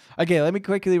 Yeah. Okay, let me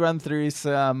quickly run through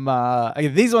some. Okay,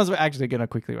 these ones we're actually going to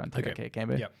quickly run through. Okay,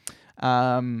 Camber. Yep.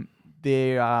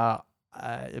 There are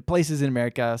places in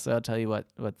America, so I'll tell you what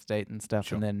state and stuff.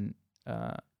 Sure. And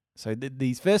then, so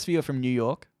these first few are from New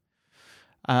York.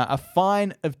 A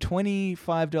fine of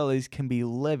 $25 can be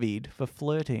levied for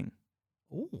flirting.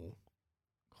 Ooh.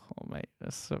 Oh, mate,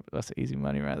 that's easy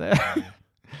money right there.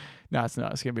 No, it's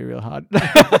not. It's going to be real hard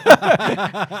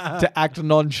to act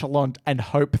nonchalant and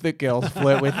hope that girls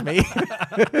flirt with me.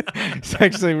 It's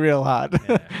actually real hard.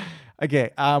 Yeah.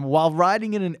 Okay. While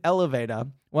riding in an elevator,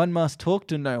 one must talk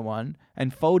to no one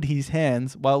and fold his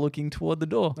hands while looking toward the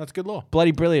door. That's good law.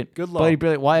 Bloody brilliant. Good law. Bloody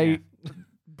brilliant. Why? Yeah.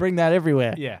 bring that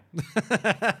everywhere. Yeah.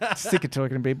 Sick of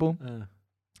talking to people.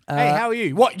 Hey, how are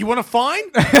you? What, you want to fine?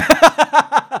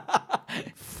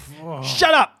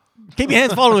 Shut up. Keep your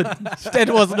hands forward. Stand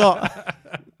towards the door.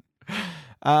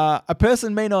 A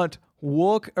person may not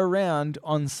walk around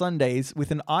on Sundays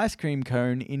with an ice cream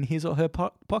cone in his or her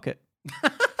pocket.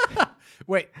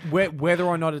 Wait, whether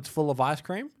or not it's full of ice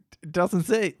cream? It doesn't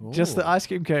say. Ooh. Just the ice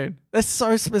cream cone. That's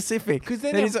so specific. Because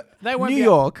they won't New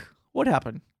York, what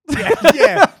happened?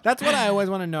 Yeah. That's what I always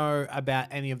want to know about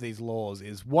any of these laws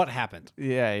is what happened.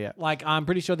 Yeah. Like, I'm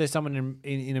pretty sure there's someone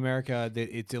in America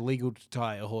that it's illegal to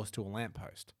tie a horse to a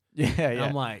lamppost. Yeah.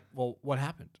 I'm like, well, what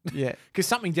happened? Yeah. Because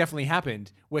something definitely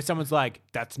happened where someone's like,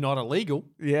 that's not illegal.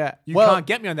 Yeah. You can't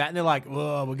get me on that. And they're like,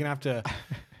 oh, we're going to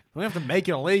have to make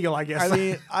it illegal, I guess. I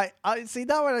mean, I see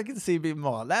that one I can see a bit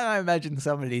more. Then I imagine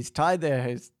somebody's tied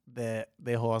their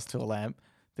horse to a lamp.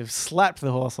 They've slapped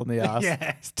the horse on the ass.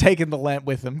 Yeah. He's taken the lamp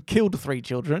with them, killed 3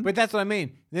 children. But that's what I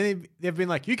mean. Then they've been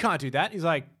like, you can't do that. He's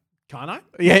like, can't I?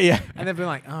 Yeah. And they've been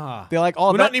like, They're like,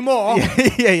 oh, not anymore.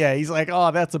 Yeah. He's like,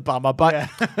 oh, that's a bummer, but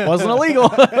wasn't illegal.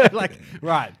 Like,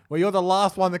 right. Well, you're the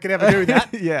last one that could ever do that.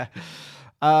 Yeah.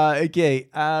 Okay.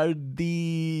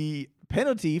 The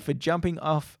penalty for jumping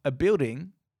off a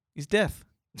building is death.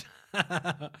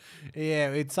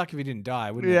 Yeah, it'd suck if you didn't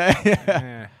die, wouldn't it?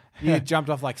 Yeah. You jumped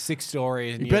off like 6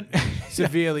 stories and you're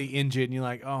severely injured and you're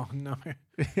like, oh, no.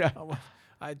 Yeah.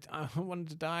 I wanted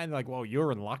to die. And they're like, well,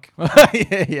 you're in luck.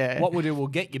 Yeah. What we'll do, we'll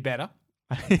get you better.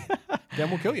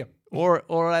 Then we'll kill you.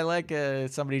 Or I like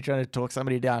somebody trying to talk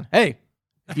somebody down. Hey,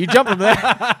 if you jump from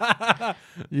there,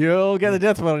 you'll get the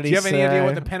death penalty. Do you have any idea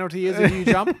what the penalty is if you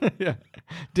jump? Yeah.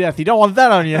 Death. You don't want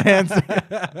that on your hands.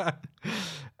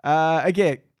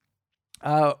 Again,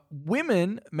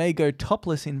 women may go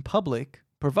topless in public,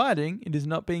 providing it is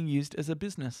not being used as a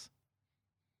business.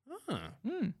 Let's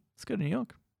go to New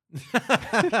York.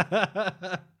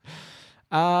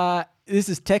 This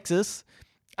is Texas.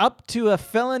 Up to a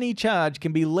felony charge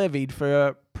can be levied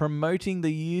for promoting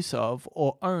the use of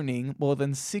or owning more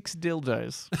than 6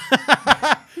 dildos.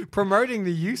 Promoting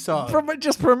the use of?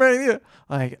 Just promoting it.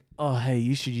 Like, oh, hey,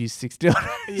 you should use 6 dildos.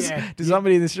 Yeah. To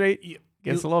somebody in the street,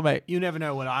 against the law, mate. You never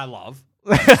know what I love.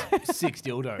 6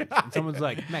 dildos. And someone's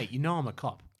like, mate, you know I'm a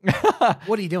cop.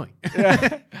 What are you doing?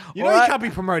 You can't be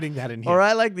promoting that in here. Or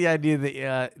I like the idea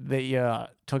that you're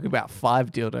talking about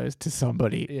 5 dildos to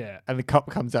somebody. Yeah. And the cop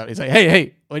comes out. He's like,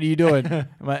 hey, what are you doing? I'm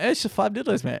like, it's just 5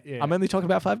 dildos, man. Yeah. I'm only talking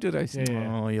about 5 dildos.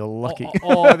 Yeah. Oh, you're lucky.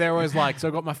 Or there was like, so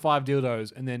I got my 5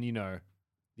 dildos and then,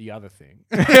 the other thing.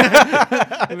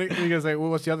 And he goes like, well,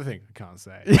 what's the other thing? I can't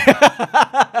say.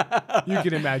 You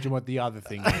can imagine what the other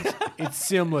thing is. It's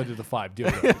similar to the 5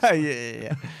 dildos.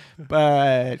 Yeah.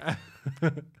 But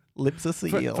lips are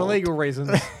sealed. For legal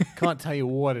reasons, can't tell you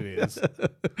what it is.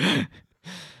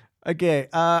 Okay.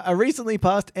 A recently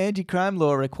passed anti-crime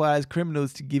law requires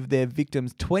criminals to give their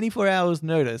victims 24 hours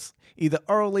notice, either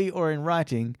orally or in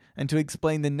writing, and to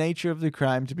explain the nature of the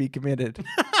crime to be committed.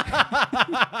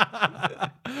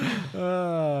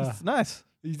 It's nice.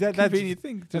 That's convenient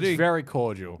thing to do. That's very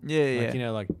cordial. Yeah.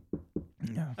 Like,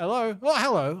 hello. Oh,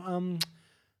 hello. I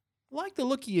like the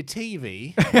look of your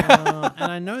TV,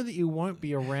 and I know that you won't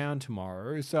be around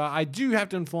tomorrow, so I do have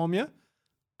to inform you,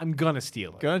 I'm gonna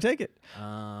steal it. Gonna take it.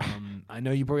 I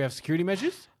know you probably have security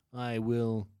measures. I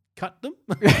will cut them.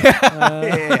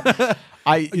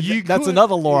 That's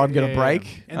another law I'm gonna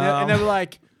break. And they were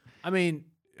like, I mean,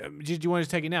 did you want to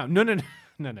take it now? No.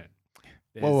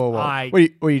 Whoa.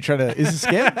 Were you trying to... Is it a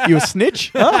scam? You a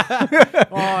snitch? Huh?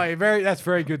 That's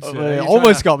very good, sir.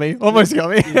 Almost got me.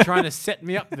 You're trying to set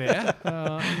me up there.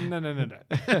 No.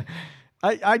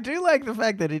 I do like the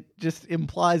fact that it just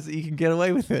implies that you can get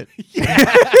away with it.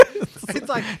 Yeah. It's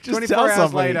like 24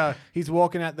 hours later, he's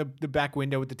walking out the back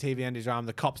window with the TV under his arm.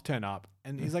 The cops turn up.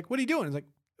 And he's like, what are you doing? He's like,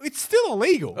 it's still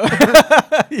illegal.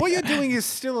 What you're doing is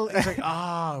still... It's like,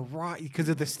 right, because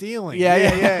of the stealing.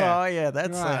 Yeah. Oh, yeah,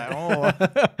 that's...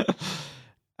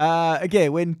 Right. Okay,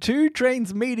 when 2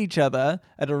 trains meet each other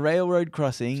at a railroad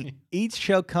crossing, each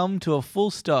shall come to a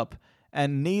full stop,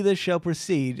 and neither shall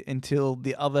proceed until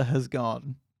the other has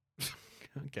gone.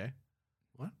 Okay.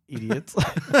 What? Idiots.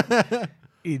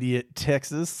 Idiot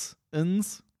Texans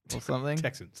or something.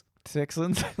 Texans.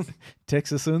 Texasans.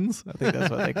 I think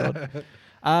that's what they're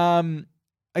called.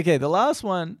 Okay, the last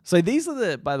one. So these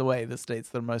are by the way, the states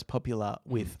that are most popular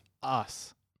with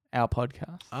us, our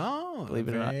podcast. Oh, believe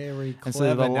it or not. Very clever. And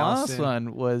so the last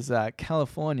one was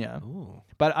California. Ooh.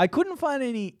 But I couldn't find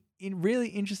any really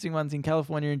interesting ones in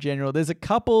California in general. There's a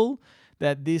couple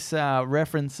that this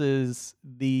references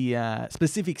the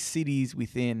specific cities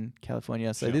within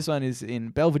California. So this one is in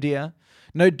Belvedere.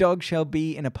 No dog shall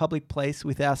be in a public place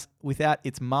without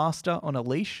its master on a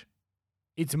leash.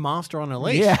 Its master on a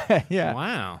leash? Yeah, yeah.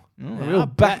 Wow. Real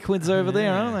backwards over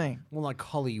there, aren't they? More like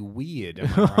Holly Weird, am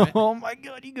I right? Oh my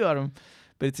God, you got him.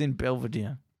 But it's in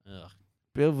Belvedere. Ugh.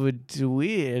 Belvedere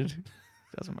weird.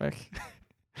 Doesn't work.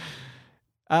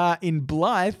 In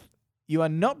Blythe, you are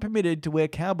not permitted to wear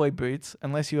cowboy boots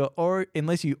unless you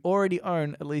already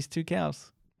own at least 2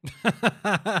 cows.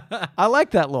 I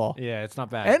like that law. Yeah, it's not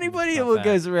bad. Anybody who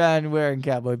goes around wearing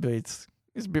cowboy boots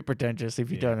is a bit pretentious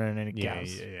if you don't own any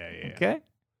cows. Yeah. Okay?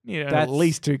 You know, at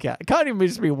least 2 cows. It can't even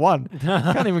just be 1.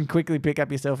 Can't even quickly pick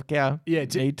up yourself a cow. Yeah,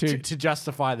 Need to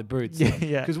justify the boots.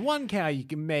 Yeah. Because 1 cow you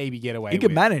can maybe get away with. You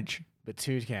can manage. But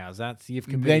 2 cows, you've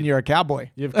committed. Then you're a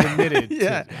cowboy. You've committed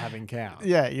to having cows.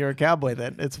 Yeah, you're a cowboy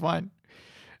then. It's fine.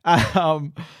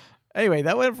 Anyway,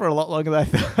 that went for a lot longer than I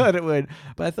thought it would.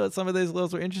 But I thought some of those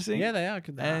laws were interesting. Yeah, they are.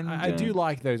 And I do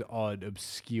like those odd,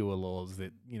 obscure laws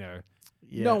that,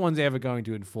 no one's ever going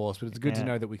to enforce. But it's good to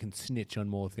know that we can snitch on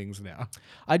more things now.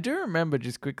 I do remember,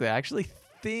 just quickly, I actually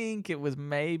think it was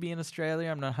maybe in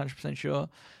Australia. I'm not 100% sure.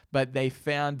 But they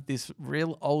found this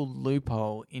real old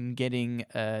loophole in getting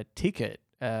a ticket,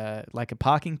 like a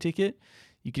parking ticket.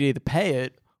 You could either pay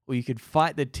it or you could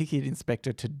fight the ticket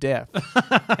inspector to death.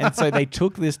 And so they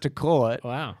took this to court.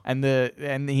 Wow. And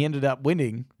he ended up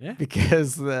winning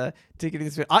because the ticket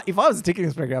inspector... if I was a ticket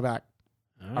inspector, I'd be like,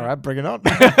 all right, bring it on.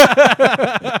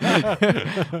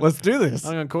 Let's do this.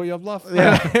 I'm going to call you a bluff.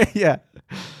 Yeah.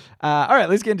 All right,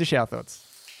 let's get into shower thoughts.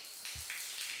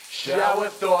 Shower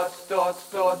thoughts, shower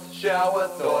thoughts, shower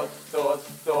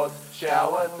thoughts,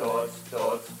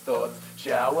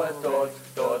 shower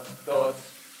thoughts.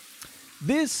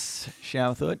 This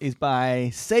shower thought is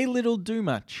by Say Little Do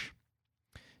Much.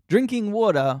 Drinking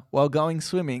water while going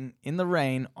swimming in the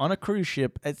rain on a cruise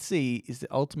ship at sea is the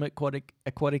ultimate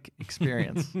aquatic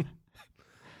experience.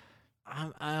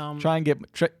 Try and get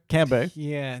Cambo.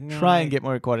 Yeah, no, try and get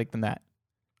more aquatic than that.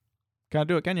 Can't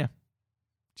do it, can you?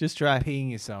 Just try.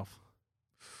 Peeing yourself.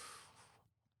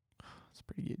 It's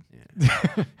pretty good.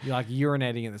 Yeah. You're like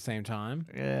urinating at the same time.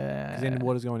 Yeah. Because then the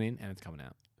water's going in and it's coming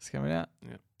out. It's coming out.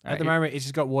 Yeah. At the moment, it's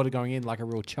just got water going in like a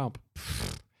real chump.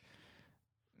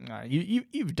 No,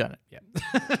 you've done it. Yeah.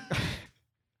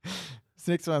 This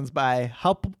next one's by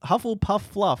Hufflepuff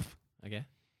Fluff. Okay.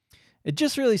 It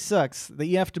just really sucks that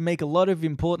you have to make a lot of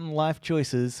important life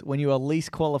choices when you are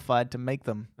least qualified to make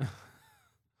them.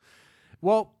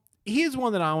 Well, here's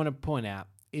one that I want to point out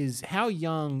is how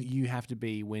young you have to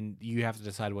be when you have to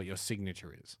decide what your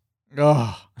signature is.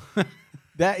 Oh,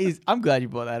 I'm glad you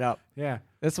brought that up. Yeah.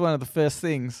 That's one of the first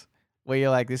things where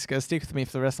you're like, this is going to stick with me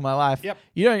for the rest of my life.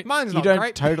 Yep. Mine's not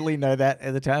great. Totally know that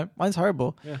at the time. Mine's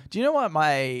horrible. Yeah. Do you know what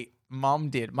my mom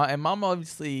did? My mom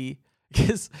obviously,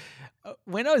 because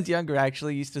when I was younger, I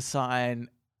actually used to sign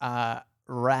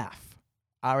RAPH,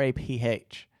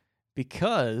 R-A-P-H,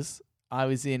 because I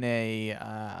was in a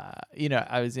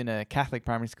Catholic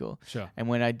primary school. Sure. And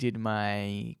when I did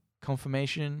my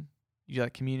confirmation, you do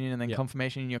like communion and then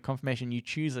confirmation. In your confirmation, you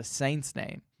choose a saint's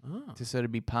name to sort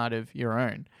of be part of your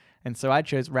own. And so I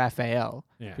chose Raphael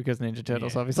because Ninja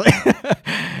Turtles, obviously.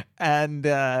 and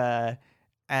I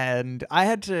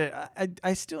had to.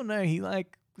 I still know he's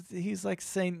like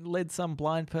led some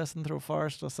blind person through a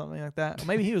forest or something like that. Or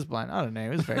maybe he was blind. I don't know. It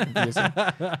was very confusing.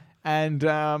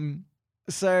 And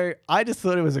so I just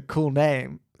thought it was a cool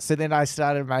name. So then I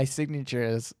started my signature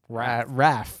as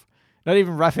Raph. Not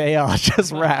even Raphael,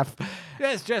 just Raph.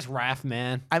 Yeah, it's just Raph,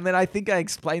 man. And then I think I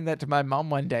explained that to my mum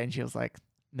one day, and she was like,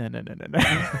 no.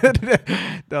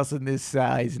 Dawson, this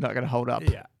is not going to hold up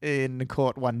in the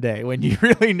court one day when you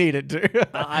really need it to.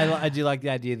 I do like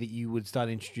the idea that you would start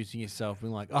introducing yourself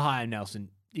being like, oh, hi, I'm Nelson.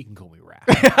 You can call me Raph.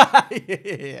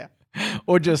 Yeah.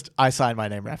 Or just, I sign my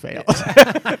name Raphael.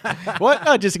 What?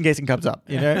 No, just in case it comes up,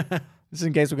 you know? Just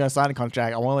in case we're going to sign a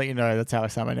contract, I want to let you know that's how I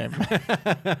sign my name.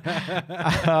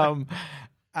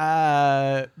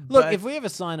 Look, if we ever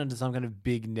sign onto some kind of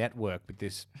big network with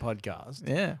this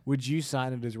podcast, would you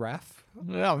sign it as Raph?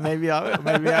 Well, maybe I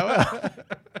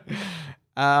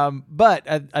will. But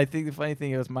I think the funny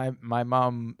thing is my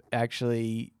mom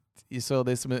actually, you saw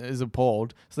this, is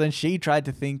appalled. So then she tried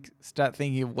to start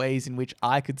thinking of ways in which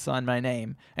I could sign my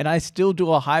name, and I still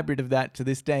do a hybrid of that to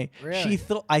this day. Really?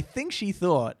 I think she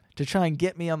thought to try and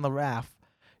get me on the RAF,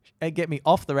 get me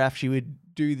off the RAF, she would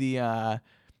do the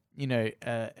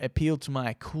appeal to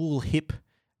my cool hip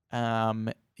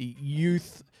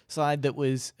youth side that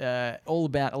was all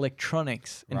about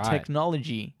electronics and Right.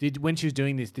 technology. When she was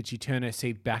doing this, did she turn her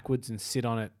seat backwards and sit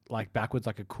on it like backwards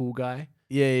like a cool guy?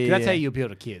 Yeah, 'Cause that's how you appeal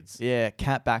to kids. Yeah,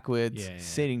 cat backwards, Yeah, yeah.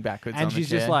 sitting backwards, And on the she's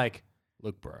just chair. like,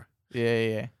 look, bro,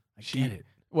 yeah. I She- get it.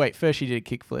 Wait, first she did a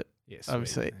kickflip, Yeah,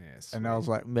 obviously, Yeah, and I was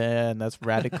like, man, that's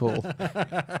radical.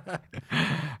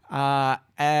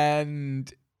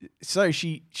 And so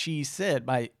she said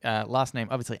my last name,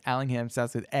 obviously Allingham,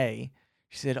 starts with A.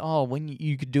 She said, oh, when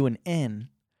you could do an N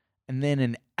and then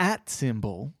an @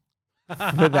 symbol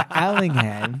for the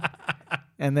Allingham,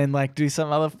 and then like do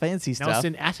some other fancy stuff.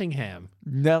 Nelson Attingham.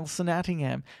 Nelson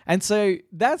Attingham. And so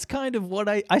that's kind of what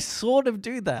I sort of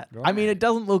do that. I mean, Right. it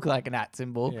doesn't look like an @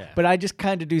 symbol, Yeah. but I just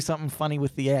kind of do something funny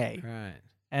with the A. Right.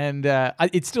 And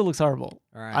it still looks horrible.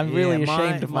 Right. I'm really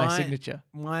ashamed of my signature.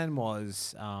 Mine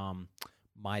was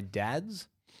my dad's.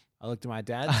 I looked at my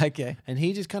dad's, Okay. and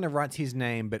he just kind of writes his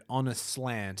name, but on a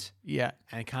slant Yeah.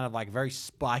 and kind of like very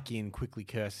spiky and quickly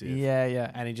cursive.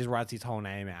 Yeah. And he just writes his whole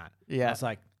name out. Yeah. I was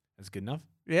like, that's good enough.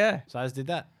 Yeah. So I just did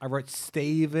that. I wrote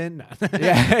Steven.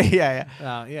 Yeah.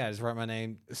 I just wrote my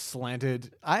name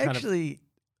slanted. I kind of-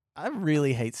 I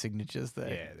really hate signatures though.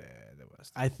 Yeah, they're the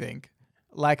worst. I think.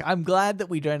 Like, I'm glad that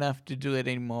we don't have to do it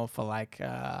anymore for like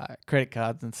credit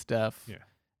cards and stuff. Yeah.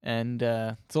 And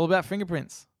it's all about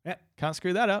fingerprints. Yep. Can't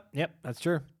screw that up Yep, that's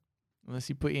true. unless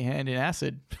you put your hand in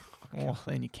acid. Oh,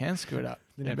 then you can screw it up.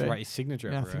 Then you have to write your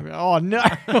signature up. Nothing. Oh no.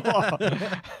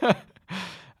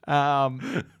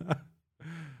 That's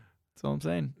all I'm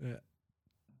saying.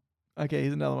 Yeah. Okay,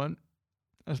 here's another one.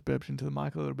 I just burped into the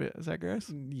mic a little bit. Is that gross?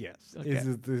 Yes. Okay.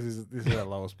 This is our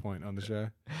lowest point on the show.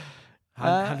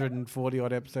 140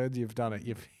 odd episodes, you've done it.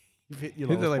 You've hit your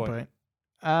Here's the lowest low point. point.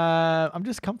 I'm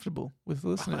just comfortable with the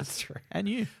Oh, listeners that's true. and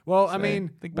you. Well, I So, mean,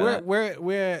 think about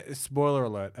we're spoiler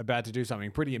alert about to do something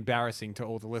pretty embarrassing to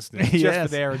all the listeners just Yes.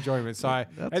 for their enjoyment. So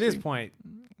That's at this true. point,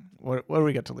 What do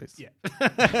we got to lose? yeah.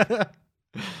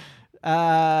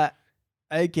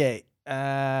 Okay.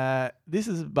 This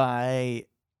is by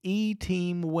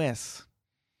E-Team Wes.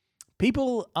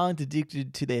 People aren't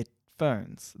addicted to their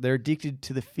phones. They're addicted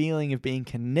to the feeling of being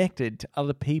connected to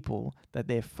other people that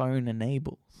their phone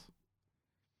enables.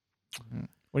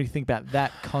 What do you think about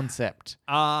that concept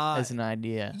as an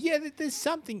idea? Yeah, there's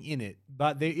something in it,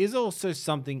 but there is also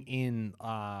something in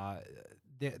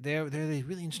there are these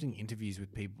really interesting interviews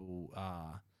with people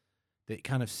that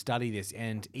kind of study this,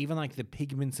 and even like the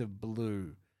pigments of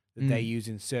blue that they use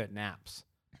in certain apps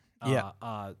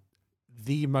are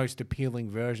the most appealing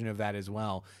version of that as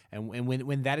well. And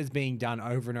when that is being done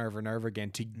over and over and over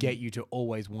again to get you to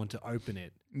always want to open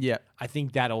it, Yeah. I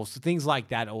think that also, things like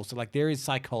that also, like there is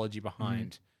psychology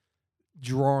behind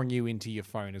drawing you into your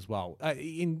phone as well. That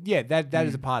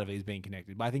is a part of it, is being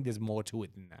connected, but I think there's more to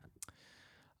it than that.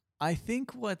 I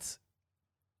think what's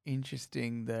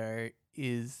interesting though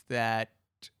is that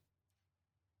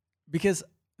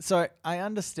so I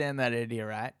understand that idea,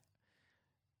 right?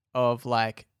 Of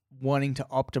like wanting to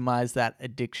optimize that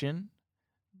addiction,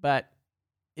 but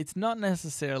it's not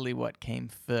necessarily what came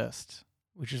first,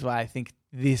 which is why I think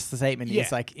this statement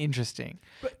is like interesting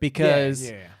because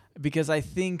I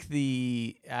think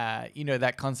the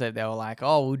that concept, they were like,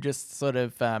 oh, we'll just sort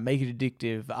of make it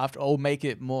addictive or make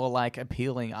it more like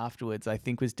appealing afterwards, I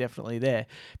think was definitely there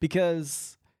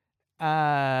because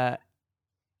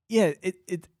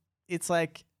it's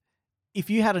like if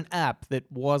you had an app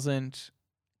that wasn't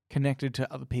connected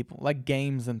to other people, like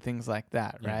games and things like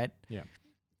that, right? Yeah.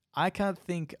 I can't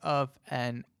think of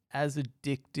an as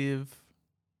addictive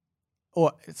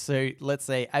or so let's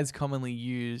say as commonly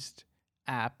used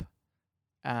app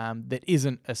that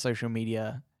isn't a social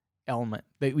media element,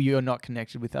 that you're not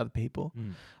connected with other people.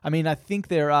 I mean, I think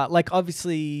there are like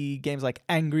obviously games like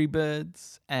Angry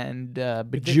Birds and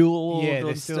Bejeweled and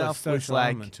there's still stuff. a With social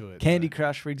like element to it. Candy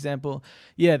Crush, for example.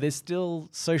 Yeah, there's still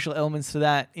social elements to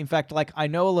that. In fact, like I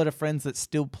know a lot of friends that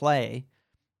still play,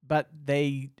 but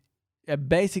they are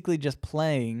basically just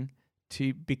playing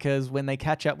because when they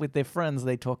catch up with their friends,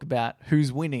 they talk about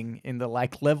who's winning in the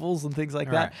like levels and things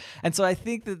like that. Right. And so I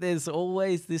think that there's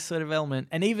always this sort of element.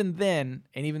 And even then,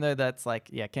 and even though that's like,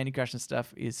 Candy Crush and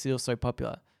stuff is still so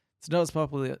popular, it's not as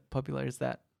popular as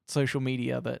that social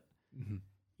media that,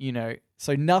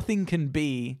 so nothing can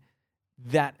be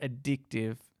that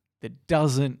addictive that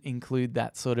doesn't include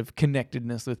that sort of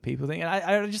connectedness with people thing. And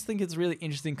I just think it's a really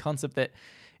interesting concept that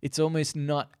it's almost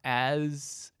not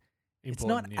as... It's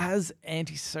not as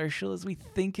antisocial as we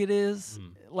think it is.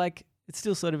 Like, it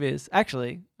still sort of is.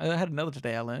 Actually, I had another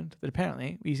today I learned that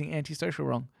apparently we're using antisocial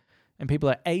wrong. And people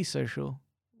are asocial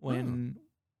when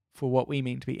for what we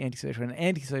mean to be antisocial. And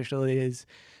antisocial is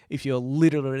if you're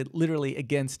literally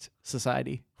against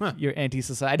society. Huh. You're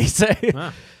anti-society. So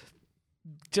Ah.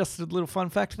 just a little fun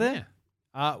fact there.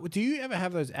 Yeah. Do you ever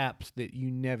have those apps that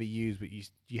you never use but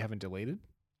you haven't deleted?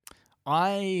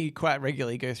 I quite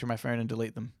regularly go through my phone and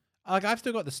delete them. Like I've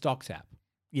still got the Stocks app.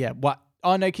 Yeah. What?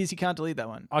 Oh, no, because you can't delete that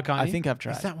one. I can't. I think I've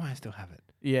tried. Is that why I still have it?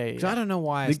 Yeah, Because I don't know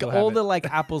why I still all have the it. like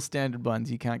Apple standard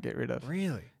ones you can't get rid of.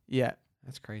 Really? Yeah.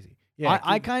 That's crazy. Yeah.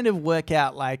 I kind of work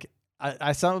out like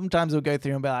I sometimes will go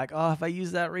through and be like, oh, have I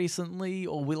used that recently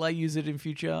or will I use it in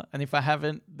future? And if I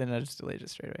haven't, then I just delete it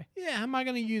straight away. Yeah. Am I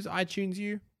going to use iTunes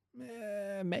U?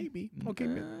 Maybe. I'll keep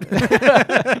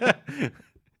it.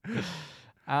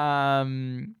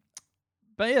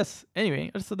 But yes, anyway,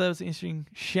 I just thought that was an interesting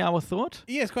shower thought.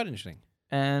 Yeah, it's quite interesting.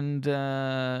 And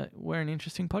we're an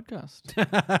interesting podcast.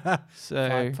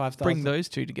 So Five stars bring those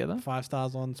two together. 5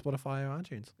 stars on Spotify or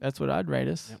iTunes. That's what I'd rate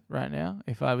us right now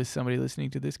if I was somebody listening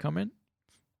to this comment.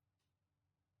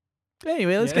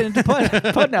 Anyway, let's get into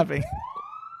podnapping.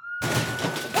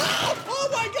 Oh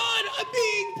my God, I'm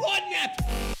being podnapped.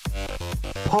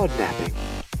 Podnapping.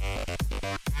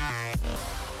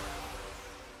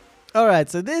 All right,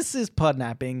 so this is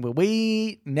podnapping, where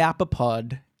we nap a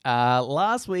pod.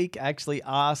 Last week, I actually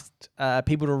asked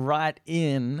people to write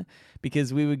in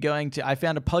because we were going to. I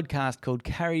found a podcast called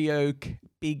Karaoke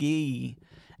Big E,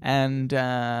 and they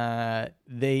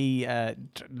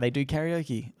do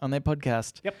karaoke on their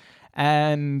podcast. Yep.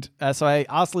 And so I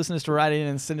asked listeners to write in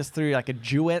and send us through like a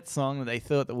duet song that they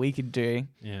thought that we could do.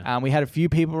 Yeah. We had a few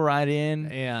people write in.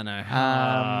 Yeah, no.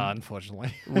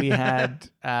 Unfortunately. We had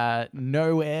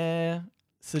Nowhere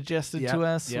suggested to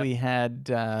us. Yep. We had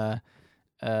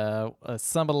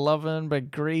Summer Lovin' by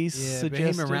Grease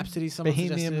suggested. Bohemian Rhapsody. Someone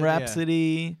Bohemian suggested,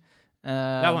 Rhapsody.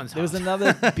 That one's There was hard.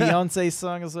 another Beyonce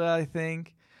song as well, I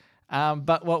think.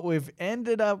 But what we've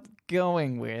ended up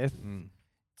going with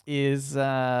is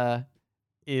a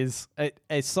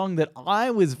song that I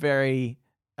was very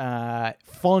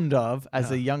fond of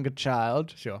as a younger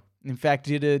child. Sure. In fact,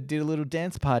 did a little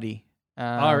dance party.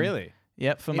 Oh, really?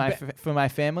 Yep, for my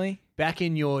family. Back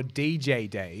in your DJ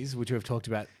days, which we've talked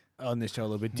about on this show a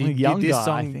little bit, Well, did younger, this I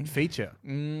song think. feature?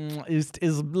 It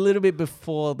was a little bit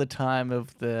before the time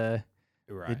of the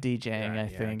DJing, Right, I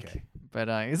yeah, think. okay. But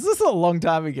it's just a long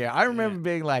time ago. I remember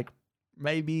being like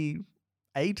maybe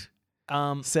 8,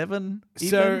 7.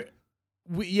 So,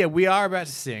 we are about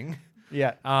to sing.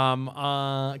 Yeah.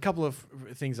 A couple of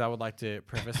things I would like to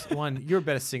preface. One, you're a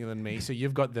better singer than me, so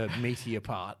you've got the meatier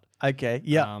part. Okay.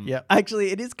 Yeah. Yeah.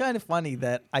 Actually, it is kind of funny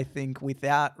that I think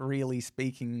without really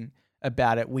speaking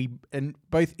about it, we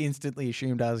both instantly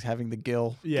assumed I was having the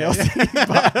girl. Yeah.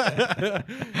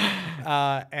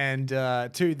 And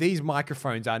two, these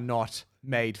microphones are not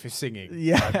made for singing.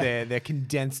 Yeah. They're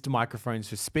condensed microphones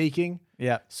for speaking.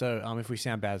 Yeah. So if we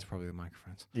sound bad, it's probably the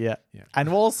microphones. Yeah. Yeah. And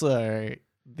also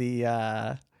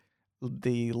the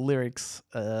lyrics,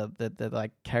 the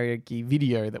like karaoke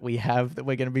video that we have that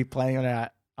we're going to be playing on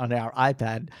our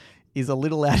iPad is a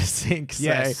little out of sync.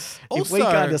 Yes. So if we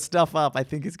Also- kind of stuff up, I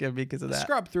think it's going to be because of that.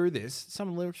 Scrub through this. Some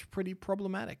of the lyrics are pretty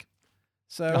problematic.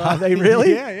 So Are they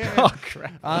really? Yeah. Oh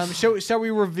crap. Shall we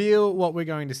reveal what we're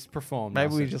going to perform?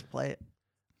 Maybe we Nelson? just play it.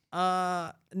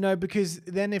 No, because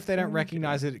then if they don't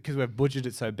recognize it, because we've butchered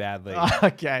it so badly.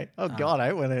 Okay. Oh god,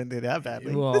 I went into that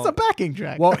badly. well- There's a backing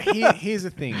track. Well, here's the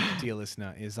thing, dear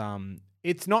listener, is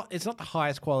it's not the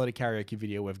highest quality karaoke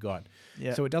video we've got.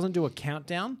 Yeah. So it doesn't do a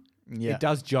countdown. Yeah. It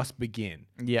does just begin.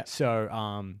 Yeah.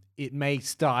 So it may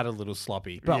start a little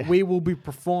sloppy, but Yeah. we will be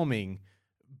performing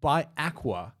by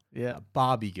Aqua, Yeah.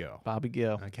 Barbie Girl. Barbie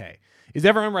girl. Okay. Is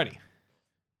everyone ready?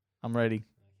 I'm ready.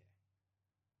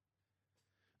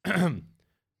 All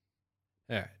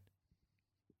right.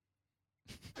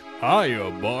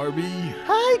 Hiya, Barbie.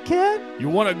 Hi, Ken. You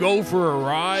want to go for a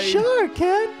ride? Sure,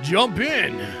 Ken. Jump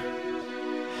in.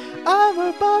 I'm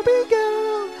a Barbie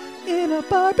girl in a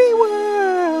Barbie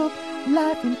world.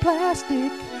 Life in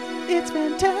plastic, it's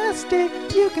fantastic.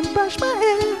 You can brush my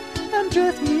hair,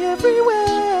 undress me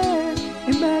everywhere.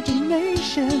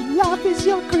 Imagination, life is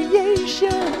your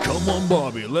creation. Come on,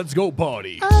 Barbie. Let's go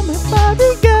party. I'm a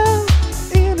Barbie girl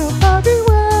in a Barbie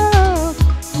world.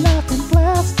 Life in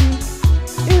plastic,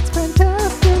 it's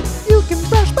fantastic. You can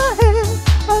brush my hair,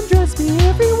 undress me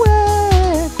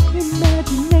everywhere.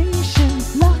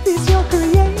 Imagination, life is your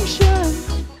creation.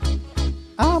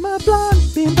 I'm a blonde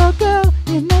bimbo girl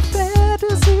in a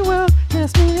fantasy world.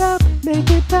 Dress me up, make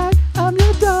it back, I'm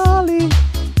your dolly.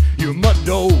 You're my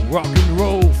dough, rock and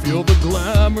roll. Feel the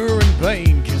glamour and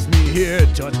pain. Kiss me here,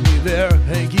 touch me there,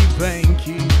 hanky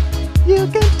panky. You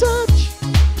can touch,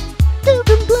 you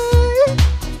can play.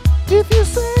 If you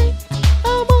say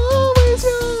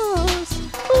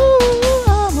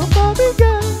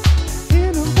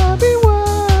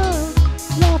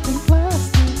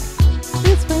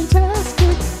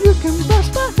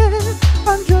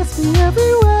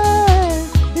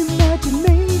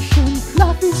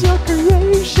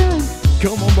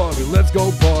Come on, Barbie, let's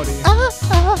go party. Yeah.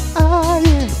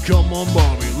 Come on,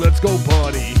 Barbie, let's go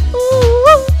party.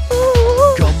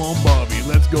 Come on, Barbie,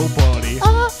 let's go party.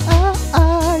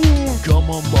 Yeah.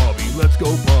 Come on, Barbie, let's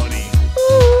go party.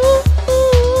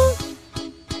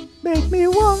 Make me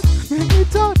walk, make me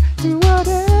talk, do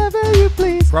whatever you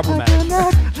please. Problematic. I can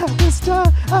act like a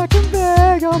star, I can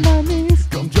beg on my knees.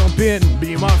 Come jump in,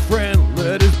 be my friend,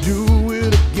 let us do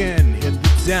it again. Hit the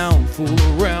town, fool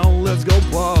around, let's go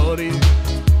party.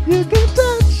 You can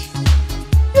touch,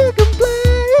 you can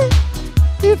play.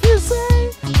 If you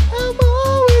say I'm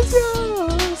always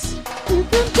yours, you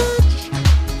can touch,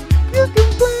 you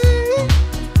can play.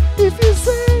 If you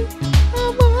say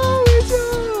I'm always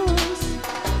yours.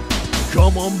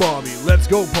 Come on, Barbie, let's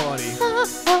go party.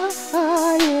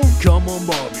 Yeah. Come on,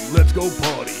 Barbie, let's go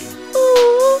party.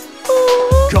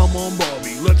 Come on,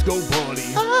 Barbie, let's go party.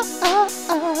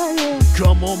 Yeah.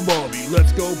 Come on, Barbie,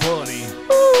 let's go party.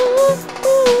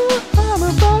 I'm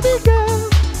a Barbie girl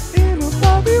in a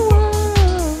Barbie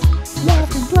world.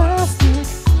 Life in plastic,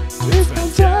 it's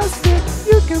fantastic.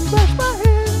 You can brush my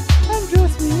hair and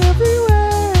dress me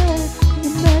everywhere.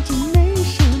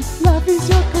 Imagination, life is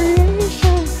your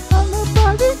creation. I'm a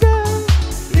Barbie girl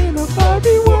in a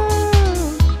Barbie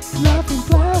world. Life in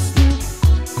plastic,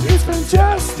 it's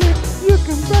fantastic. You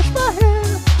can brush my hair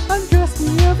and dress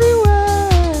me everywhere.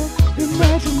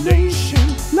 Imagination,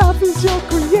 life is your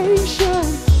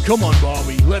creation. Come on,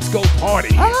 Barbie, let's go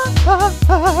party. Yeah.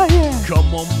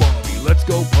 Come on, Barbie, let's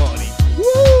go party.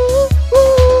 Woo,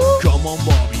 woo. Come on,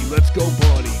 Barbie, let's go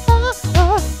party.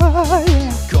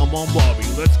 Yeah. Come on, Barbie,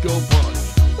 let's go party.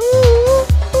 Ooh,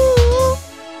 ooh.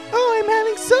 Oh, I'm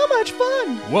having so much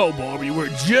fun. Well, Barbie, we're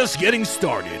just getting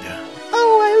started.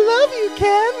 Oh, I love you,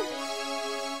 Ken.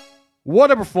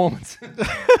 What a performance.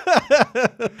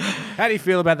 How do you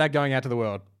feel about that going out to the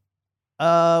world?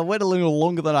 Went a little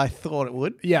longer than I thought it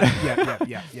would. Yeah.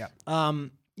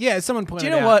 Yeah, someone pointed out.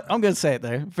 Do you know what? I'm going to say it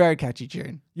though. Very catchy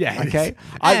tune. Yeah. Okay.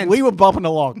 And We were bopping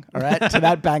along, all right, to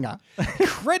that banger.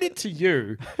 credit to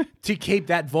you to keep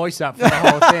that voice up for the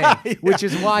whole thing, which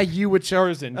is why you were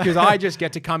chosen, because I just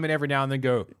get to come in every now and then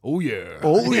go, oh yeah.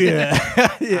 Oh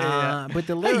yeah. But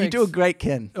the lyrics. Hey, you do a great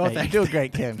Ken. Oh, Hey, you do a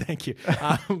great Ken. Thank you.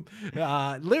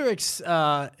 Lyrics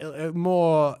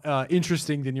more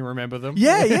interesting than you remember them.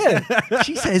 Yeah.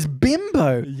 She says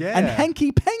bimbo Yeah. and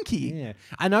hanky panky. Yeah.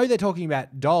 I know they're talking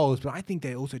about dolls, but I think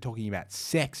they're also talking about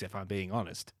sex, if I'm being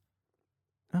honest.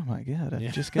 Oh my god, I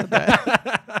just got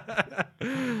that.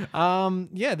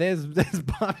 Yeah, there's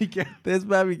Barbie Girl. There's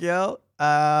Barbie Girl.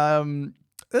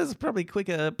 There's probably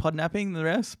quicker podnapping than the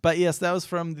rest. But yes, that was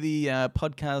from the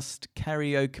podcast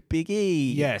Karaoke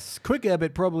Biggie. Yes, quicker,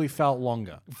 but probably felt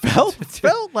longer. Felt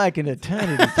like an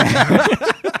eternity.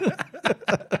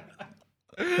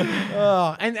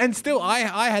 Oh, and still,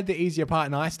 I had the easier part,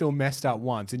 and I still messed up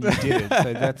once, and you did it.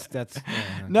 So that's.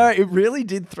 No, it really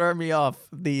did throw me off.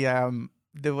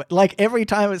 The like every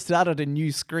time it started a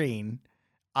new screen,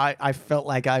 I felt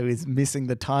like I was missing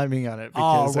the timing on it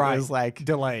because it was like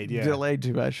delayed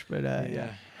too much. But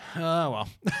yeah. Oh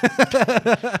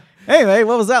well. Anyway,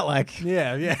 what was that like?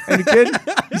 Yeah. Any good?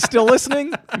 You still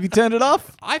listening? Have you turned it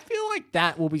off? I feel like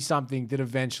that will be something that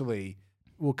eventually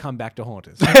will come back to haunt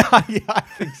us. Yeah, I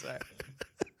think so.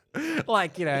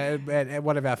 Like, you know, at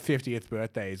one of our 50th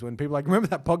birthdays, when people are like, remember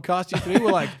that podcast you used to do?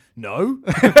 We're like, no.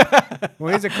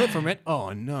 Well, here's a clip from it.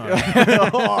 Oh, no.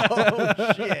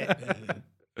 Oh, shit.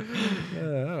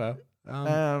 Oh,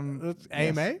 well.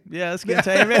 AMA? Yeah, let's get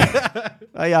to AMA.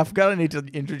 Oh, yeah, I forgot I need to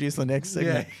introduce the next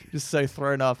segment. Yeah. Just so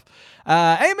thrown off.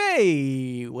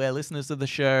 AMA, where listeners of the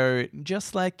show,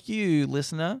 just like you,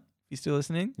 listener, you still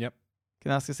listening? Yep.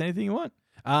 Can ask us anything you want.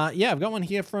 Yeah, I've got one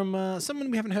here from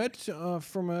someone we haven't heard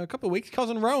from a couple of weeks,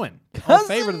 Cousin Rowan. Cousin Our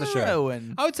favorite of the show.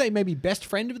 Rowan. I would say maybe best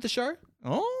friend of the show.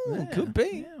 Oh, Yeah, could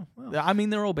be. yeah, well. I mean,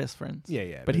 they're all best friends.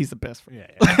 Yeah. But he's the best friend.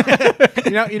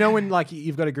 Yeah. you know when like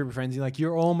you've got a group of friends, you're like,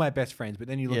 you're all my best friends, but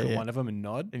then you look Yeah, at yeah. one of them and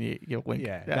nod. And you wink.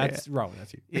 Yeah, that's Rowan.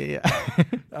 That's you.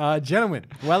 Yeah. Gentlemen,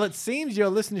 well, it seems your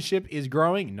listenership is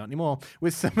growing, not anymore,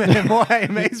 with some more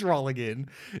AMAs rolling in.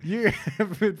 You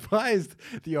have advised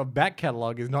that your back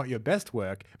catalogue is not your best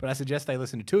work, but I suggest they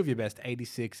listen to two of your best,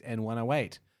 86 and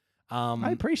 108.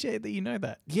 I appreciate that you know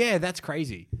that. Yeah, that's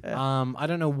crazy. I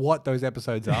don't know what those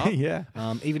episodes are. Yeah.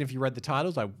 Even if you read the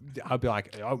titles, I'd be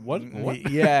like, oh, what?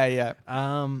 Yeah.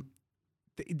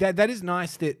 That is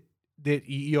nice that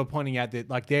you're pointing out that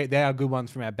like they are good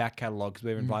ones from our back catalogue because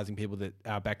we're advising people that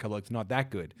our back catalogue's not that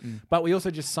good. But we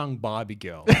also just sung Barbie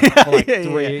Girl for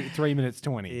like 3 minutes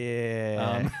 20.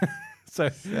 Yeah. So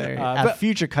our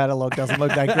future catalog doesn't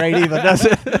look that great either, does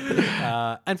it?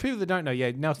 and for people that don't know,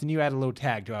 yeah, Nelson, you add a little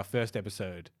tag to our first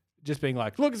episode just being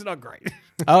like, look, it's not great.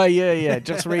 Oh, yeah.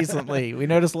 Just recently. We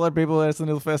noticed a lot of people listened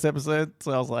to the first episode.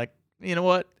 So I was like, you know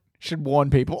what? Should warn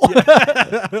people.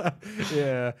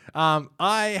 Yeah.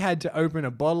 I had to open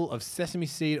a bottle of sesame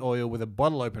seed oil with a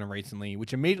bottle opener recently,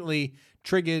 which immediately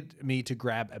triggered me to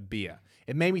grab a beer.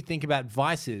 It made me think about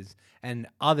vices and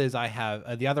others I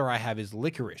have. The other I have is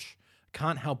licorice.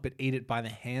 Can't help but eat it by the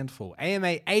handful.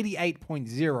 AMA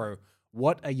 88.0.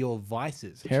 What are your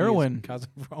vices? Heroin. Cousin.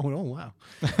 Oh, wow.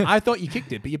 I thought you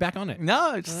kicked it, but you're back on it.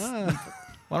 No, it's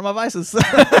one of my vices.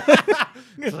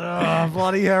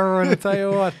 Bloody heroin! I tell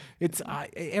you what, it's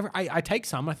I take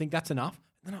some. I think that's enough.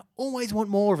 Then I always want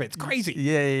more of it. It's crazy.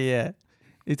 Yeah.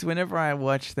 It's whenever I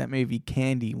watch that movie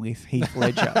Candy with Heath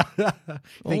Ledger. I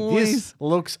think this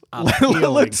looks appealing. It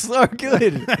looks so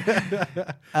good.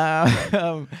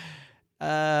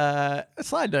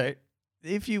 Side note: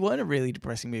 if you want a really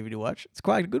depressing movie to watch, it's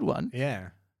quite a good one. Yeah,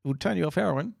 it will turn you off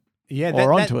heroin. Yeah,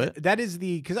 or onto it. That is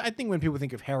because I think when people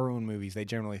think of heroin movies, they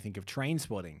generally think of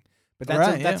Trainspotting. But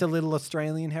that's a little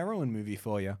Australian heroin movie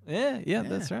for you. Yeah,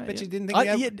 that's right. But you didn't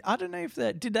I think don't know if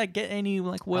did that get any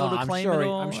like world acclaim at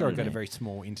all? I'm sure it got a very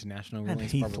small international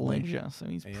release. Heath Ledger, so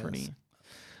he's pretty.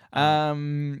 Yeah,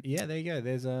 there you go.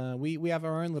 There's we have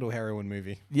our own little heroin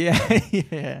movie. Yeah.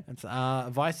 It's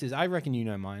vices. I reckon you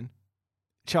know mine.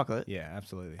 Chocolate. Yeah,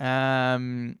 absolutely.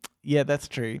 Yeah, that's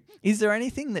true. Is there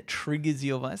anything that triggers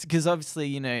your vice? Because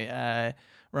obviously,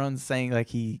 Ron's saying like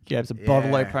he grabs a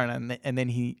bottle opener and then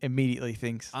he immediately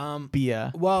thinks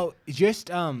beer. Well, just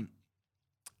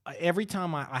every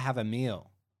time I have a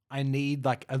meal, I need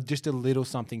like just a little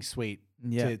something sweet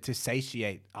to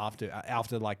satiate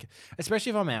after like,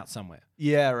 especially if I'm out somewhere.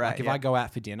 Yeah, right. Like if I go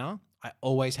out for dinner, I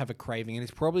always have a craving, and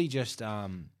it's probably just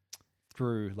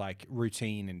through like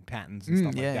routine and patterns and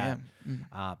stuff like that.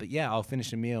 Yeah. But yeah, I'll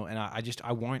finish a meal and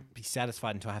I won't be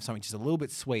satisfied until I have something just a little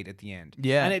bit sweet at the end.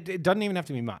 Yeah. And it doesn't even have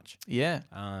to be much. Yeah.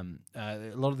 A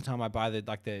lot of the time I buy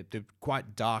the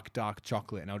quite dark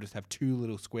chocolate, and I'll just have 2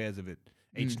 little squares of it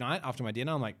each night after my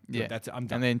dinner. I'm like, I'm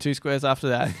done. And then 2 squares after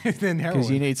that. Then heroin. Because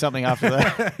you need something after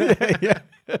that.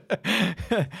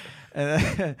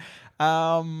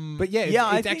 But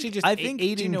yeah, it's actually just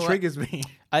eating triggers me.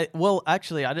 I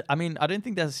don't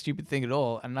think that's a stupid thing at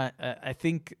all. And I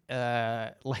think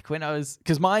like when I was,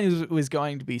 because mine was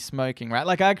going to be smoking, right?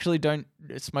 Like I actually don't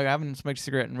smoke. I haven't smoked a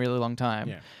cigarette in a really long time.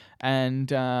 Yeah. And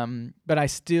but I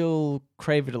still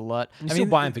crave it a lot. I mean,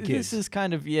 buying for kids. This is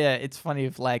kind of it's funny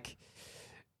if like,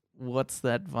 what's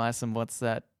that vice and what's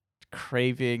that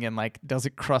craving, and like does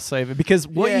it cross over? Because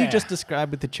what you just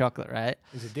described with the chocolate, right,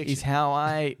 is how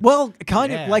I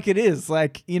kind of like it is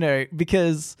like,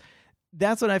 because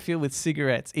that's what I feel with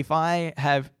cigarettes. If I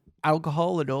have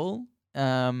alcohol at all,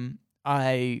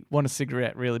 I want a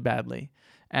cigarette really badly.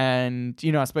 And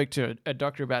I spoke to a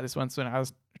doctor about this once when I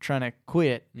was trying to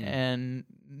quit, and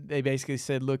they basically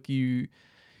said, look, you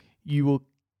will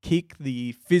kick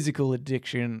the physical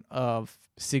addiction of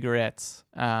cigarettes,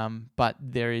 but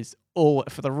there is for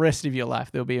the rest of your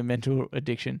life there'll be a mental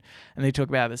addiction. And they talk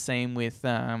about the same with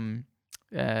like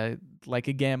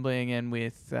a gambling and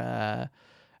with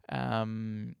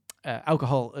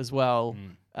alcohol as well.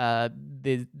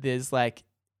 There's like,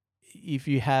 if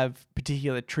you have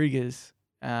particular triggers,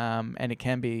 and it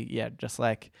can be just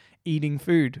like eating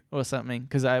food or something,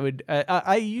 because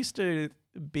I used to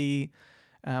be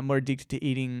more addicted to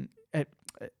eating.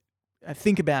 I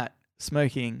think about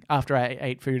smoking after I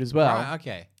ate food as well. Right,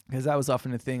 okay. Because that was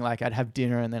often a thing. Like I'd have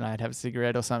dinner and then I'd have a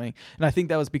cigarette or something. And I think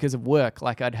that was because of work.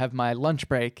 Like I'd have my lunch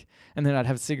break and then I'd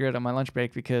have a cigarette on my lunch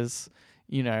break because,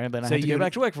 then I had to go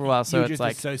back to work for a while. So you it's just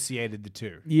like associated the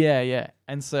two. Yeah.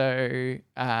 And so,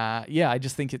 I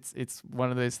just think it's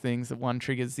one of those things that one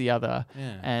triggers the other.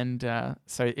 Yeah. And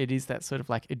so it is that sort of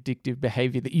like addictive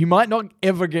behavior that you might not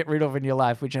ever get rid of in your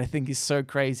life, which I think is so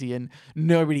crazy. And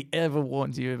nobody ever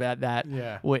warns you about that.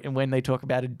 Yeah. When they talk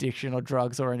about addiction or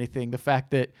drugs or anything, the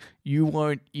fact that you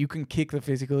can kick the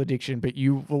physical addiction, but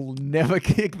you will never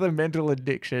kick the mental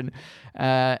addiction.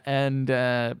 But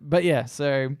yeah,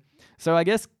 so I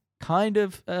guess kind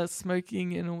of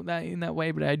smoking and all that in that way,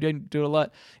 but I don't do a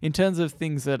lot. In terms of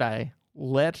things that I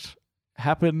let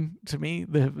happen to me,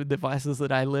 the vices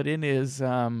that I let in is,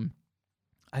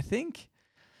 I think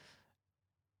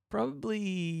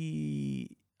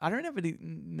probably, I don't have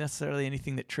necessarily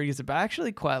anything that triggers it, but I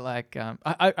actually quite like,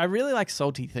 I really like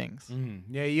salty things.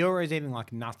 Yeah, you're always eating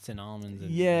like nuts and almonds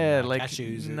and like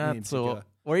cashews nuts or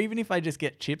Or even if I just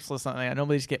get chips or something, I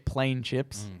normally just get plain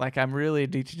chips. Like, I'm really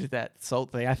addicted to that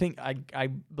salt thing. I think I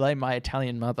blame my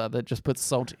Italian mother that just puts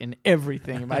salt in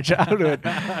everything in my childhood.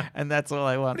 And that's all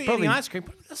I want. What are you eating ice cream?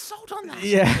 Put the salt on that.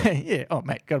 Yeah. Oh,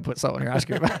 mate, got to put salt on your ice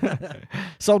cream.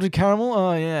 Salted caramel?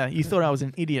 Oh, yeah. You thought I was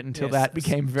an idiot until that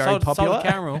became very popular.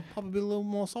 Salted caramel, probably a little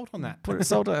more salt on that. Put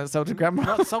salted caramel.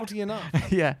 Not salty enough.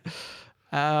 Yeah.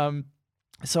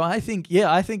 So I think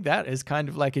that is kind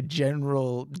of like a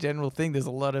general thing. There's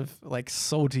a lot of like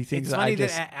salty things. It's funny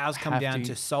that ours come down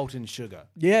to salt and sugar.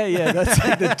 Yeah, that's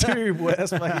like the two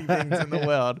worst fucking things in the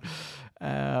world.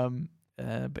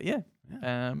 But yeah,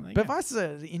 but vices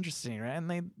are interesting, right?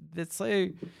 And that's so.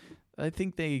 I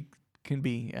think they can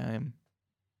be,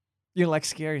 like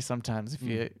scary sometimes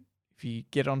if you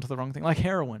get onto the wrong thing, like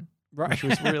heroin. Right. Which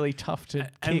was really tough to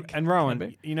kick. And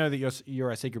Rowan, you know that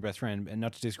you're a secret best friend, and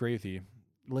not to disagree with you,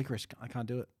 licorice, I can't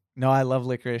do it. No, I love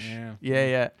licorice.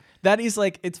 Yeah. That is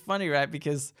like, it's funny, right?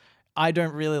 Because I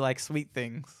don't really like sweet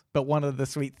things, but one of the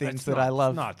sweet things I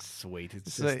love. It's not sweet.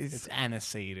 It's it's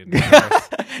aniseed. And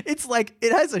it's like,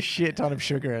 it has a shit ton of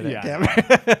sugar in it. Yeah.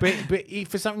 but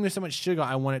for something with so much sugar,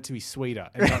 I want it to be sweeter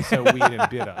and not so weird and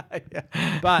bitter.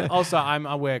 Yeah. But also, I'm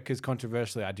aware, because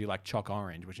controversially, I do like choc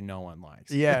orange, which no one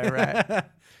likes. Yeah, right.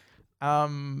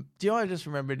 Do you know what I just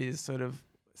remembered is sort of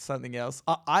something else?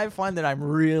 I find that I'm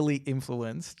really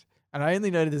influenced, and I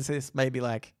only noticed this maybe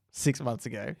like 6 months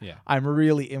ago. Yeah. I'm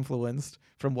really influenced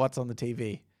from what's on the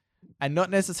TV, and not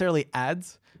necessarily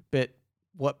ads, but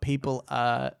what people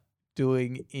are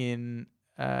doing in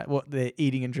what they're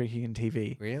eating and drinking in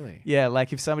TV. Really? Yeah,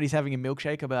 like if somebody's having a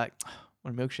milkshake, I'll be like, oh,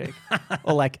 what a milkshake.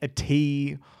 Or like a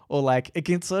tea, or like it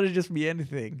can sort of just be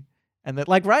anything. And that,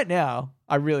 like right now,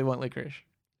 I really want licorice.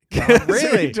 Oh,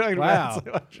 really? Wow.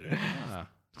 So much.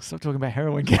 Stop talking about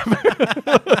heroin, Gavin.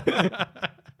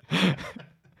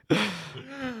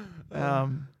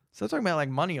 So talking about like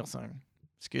money or something.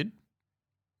 It's good.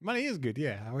 Money is good,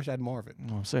 yeah. I wish I had more of it.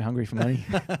 Oh, I'm so hungry for money.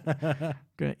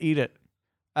 Gonna eat it.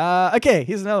 Okay,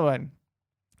 here's another one.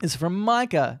 It's from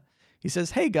Micah. He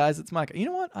says, "Hey guys, it's Micah." You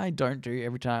know what I don't do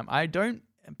every time? I don't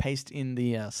paste in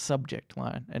the subject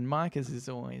line, and Micah's is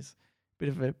always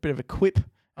a bit of a quip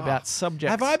about subjects.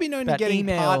 Have I been only getting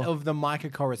email. Part of the Micah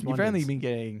correspondence? You've only been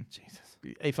getting, Jesus.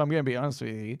 If I'm going to be honest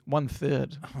with you,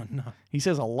 1/3. Oh no, he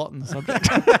says a lot in the subject.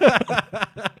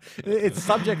 It's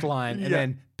subject line and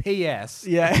then PS.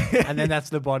 Yeah, and then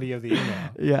that's the body of the email.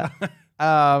 Yeah.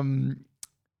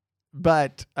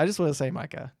 But I just want to say,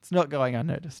 Micah, it's not going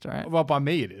unnoticed, all right? Well, by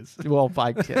me it is. Well,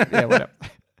 by whatever.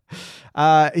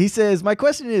 He says, my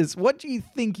question is, what do you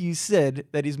think you said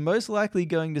that is most likely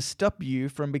going to stop you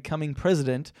from becoming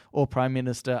president or prime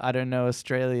minister? I don't know.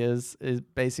 Australia's is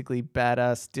basically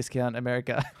badass discount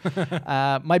America.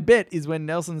 My bet is when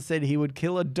Nelson said he would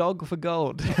kill a dog for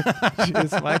gold.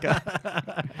 Cheers,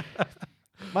 Micah.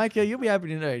 Micah, you'll be happy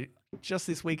to know, just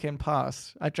this weekend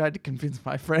past, I tried to convince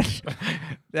my friend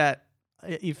that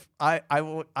if I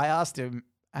asked him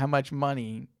how much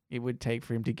money it would take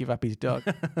for him to give up his dog.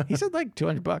 He said like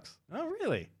 $200. Oh,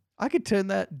 really? I could turn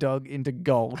that dog into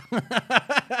gold.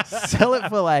 Sell it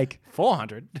for like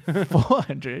 $400.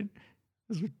 $400.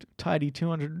 That's a tidy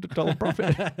 $200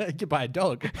 profit. You could buy a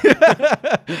dog.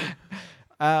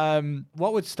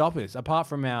 What would stop us, apart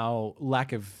from our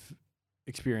lack of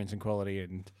experience and quality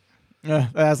and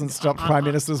that hasn't stopped prime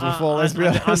ministers before, let's be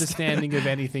honest. Understanding of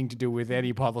anything to do with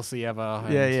any policy ever.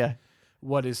 Yeah.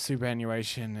 What is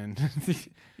superannuation and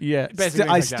yeah,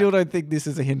 I still don't think this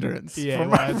is a hindrance. Yeah,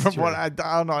 from what I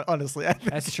honestly, I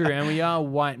think that's true, and we are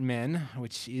white men,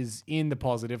 which is in the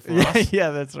positive for us.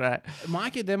 Yeah, that's right.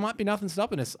 Mike, there might be nothing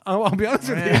stopping us. Oh, I'll be honest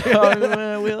with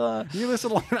you. You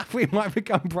listen long enough, we might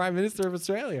become prime minister of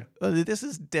Australia. This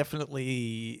is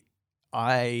definitely.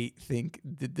 I think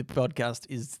the podcast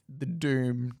is the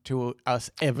doom to us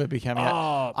ever becoming.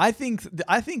 I think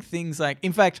things like,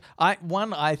 in fact, I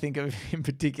think of in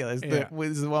particular is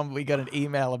the one we got an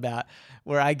email about,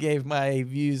 where I gave my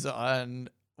views on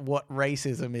what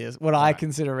racism is, what I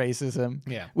consider racism,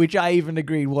 which I even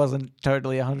agreed wasn't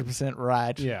totally 100%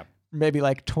 right. Yeah, maybe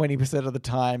like 20% of the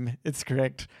time it's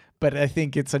correct. But I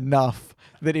think it's enough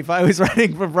that if I was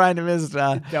running for prime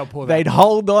minister, they'd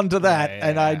hold on to that,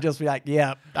 and I'd just be like,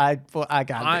 I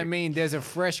can't. I mean, there's a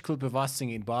fresh clip of us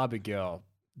singing Barbie Girl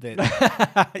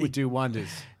that would do wonders.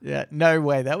 Yeah, no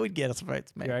way. That would get us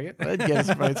votes, mate. That would get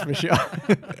us votes for sure.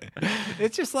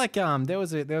 It's just like there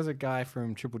was a guy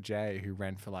from Triple J who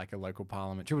ran for like a local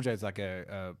parliament. Triple J is like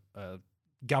a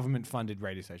government-funded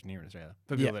radio station here in Australia.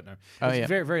 For people that know, it's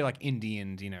very, very like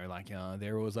Indian. Like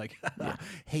they're always like,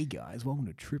 "Hey guys, welcome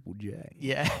to Triple J."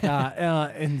 Yeah.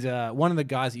 And one of the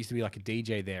guys that used to be like a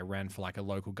DJ there ran for like a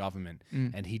local government,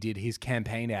 and he did his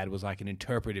campaign ad was like an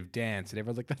interpretive dance, and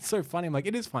everyone's like, "That's so funny." I'm like,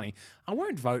 "It is funny. I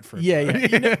won't vote for it." Yeah,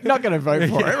 you're not going to vote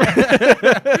for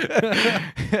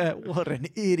it. What an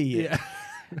idiot.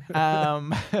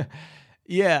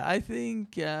 Yeah. I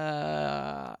think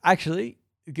actually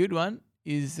a good one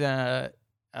is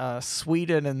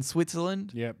Sweden and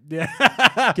Switzerland. Yeah.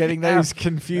 Getting those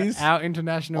confused. Our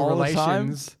international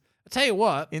relations. I'll tell you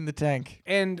what. In the tank.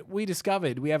 And we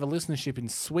discovered we have a listenership in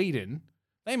Sweden.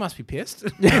 They must be pissed.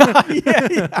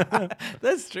 Yeah.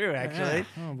 That's true, actually.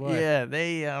 Oh boy. Yeah,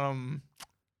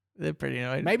 they're pretty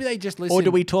annoyed. Maybe they just listen. Or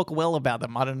do we talk well about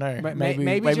them? I don't know.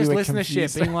 Maybe just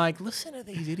listenership being like, listen to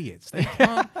these idiots. They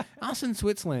can't. Us in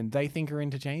Switzerland, they think are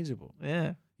interchangeable.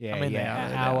 Yeah. Yeah, I mean,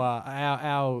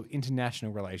 our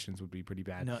international relations would be pretty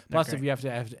bad. Plus, if we have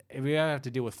to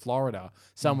deal with Florida,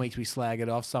 some weeks we slag it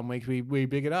off, some weeks we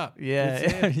big it up.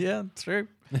 Yeah, yeah, true.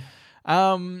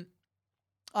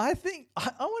 I think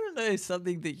I want to know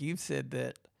something that you've said.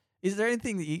 That is there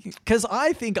anything that you can? Because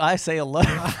I think I say a lot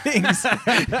of things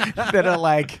that are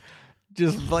like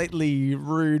just blatantly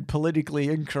rude, politically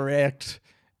incorrect,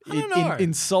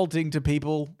 insulting to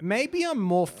people. Maybe I'm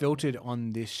more filtered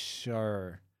on this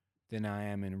show than I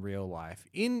am in real life.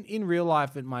 In real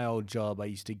life at my old job, I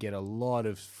used to get a lot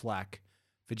of flack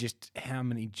for just how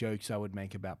many jokes I would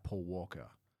make about Paul Walker.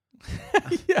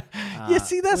 Yeah.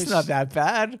 See, that's not that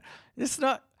bad. It's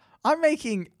not. I'm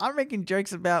making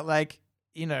jokes about like,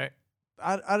 I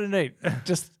don't know,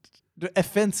 just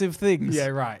offensive things. Yeah,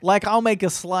 right. Like I'll make a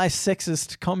sly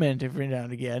sexist comment every now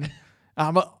and again.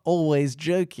 I'm always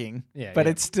joking, but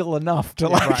it's still enough to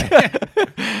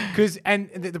Because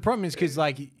the problem is because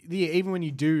like even when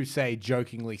you do say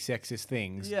jokingly sexist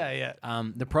things,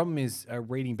 the problem is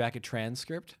reading back a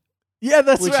transcript. Yeah,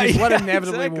 that's right. Which is what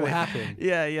inevitably will happen.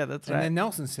 Yeah, that's right. And then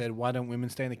Nelson said, "Why don't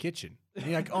women stay in the kitchen?" And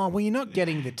you're like, "Oh, well, you're not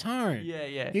getting the tone."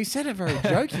 Yeah. You said it very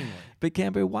jokingly. But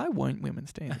Cambo, why won't women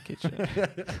stay in the kitchen?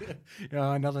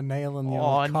 Another nail in the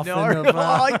old coffin. No.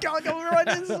 I can't go right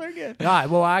this again. Right.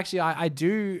 Well, actually, I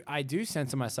do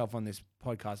censor myself on this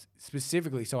podcast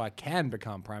specifically so I can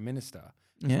become prime minister.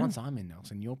 Once I'm in,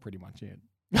 Nelson, you're pretty much it.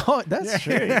 Oh, that's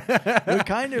true. We're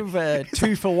kind of a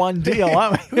 2-for-1 deal,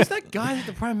 aren't we? Who's that guy that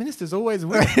the prime minister's always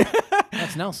with?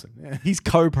 That's Nelson. Yeah. He's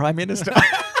co-prime minister.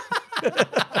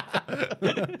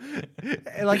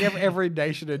 Like every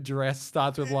nation address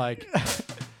starts with like.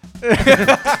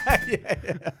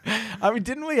 I mean,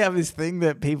 didn't we have this thing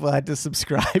that people had to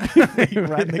subscribe if they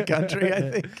ran the country?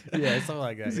 I think. Yeah, something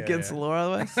like that. It's against the law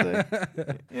otherwise. So,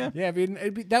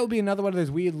 that would be another one of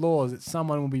those weird laws that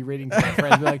someone will be reading to their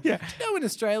friends. Be like, do you know in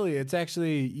Australia, it's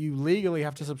actually you legally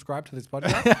have to subscribe to this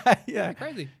podcast? Yeah,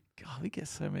 crazy. God, we get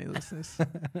so many listeners.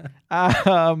 But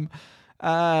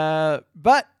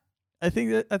I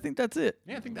think that's it.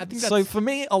 Yeah, I think that's so for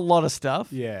me, a lot of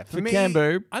stuff. Yeah, for me,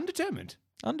 Cambo, undetermined.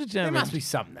 There must be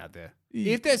something out there.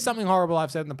 If there's something horrible I've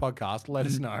said in the podcast, let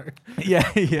us know. Yeah.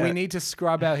 We need to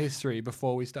scrub our history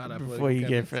before we start our before you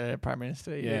get for prime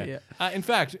minister. Yeah. In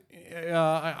fact,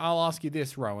 I'll ask you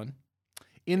this, Rowan.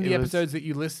 In the episodes that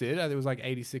you listed, there was like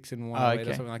 86 and 108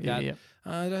 or something like that. Yeah.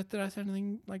 Did I say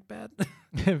anything like bad?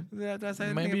 Did I say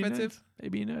anything offensive?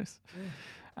 Maybe he knows.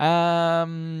 Yeah.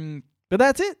 But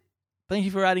that's it. Thank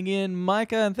you for writing in,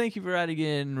 Micah, and thank you for writing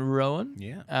in, Rowan.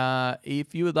 Yeah.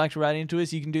 If you would like to write into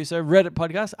us, you can do so. Reddit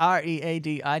podcast,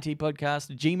 READIT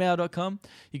podcast, gmail.com.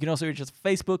 You can also reach us on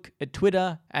Facebook, at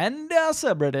Twitter, and our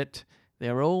subreddit.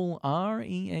 They're all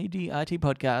READIT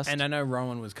podcast. And I know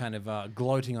Rowan was kind of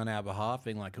gloating on our behalf,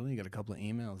 being like, "Oh, you got a couple of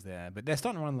emails there," but they're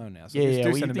starting to run low now. So do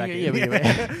send them back in.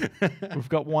 We've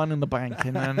got one in the bank,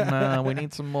 and then we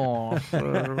need some more.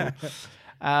 So,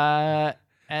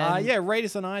 rate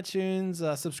us on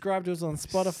iTunes, subscribe to us on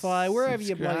Spotify, wherever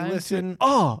you bloody listen.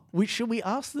 Should we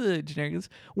ask the genericals?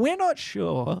 We're not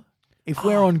sure if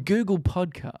we're on Google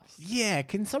Podcasts. Yeah,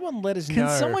 can someone let us know? Can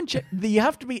someone check? You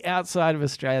have to be outside of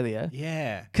Australia.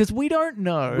 Yeah. Because we don't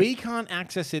know. We can't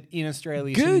access it in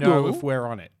Australia Google to know if we're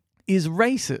on it. Is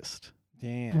racist.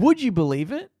 Damn. Would you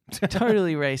believe it?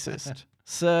 Totally racist.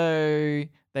 So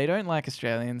they don't like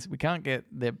Australians. We can't get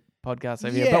their podcasts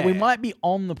over here, but we might be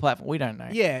on the platform. We don't know.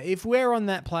 Yeah, if we're on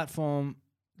that platform,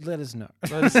 let us know.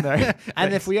 Let us know.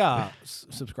 And if we are,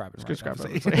 subscribe.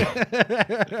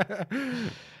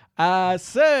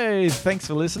 So thanks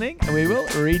for listening, and we will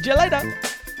read you later.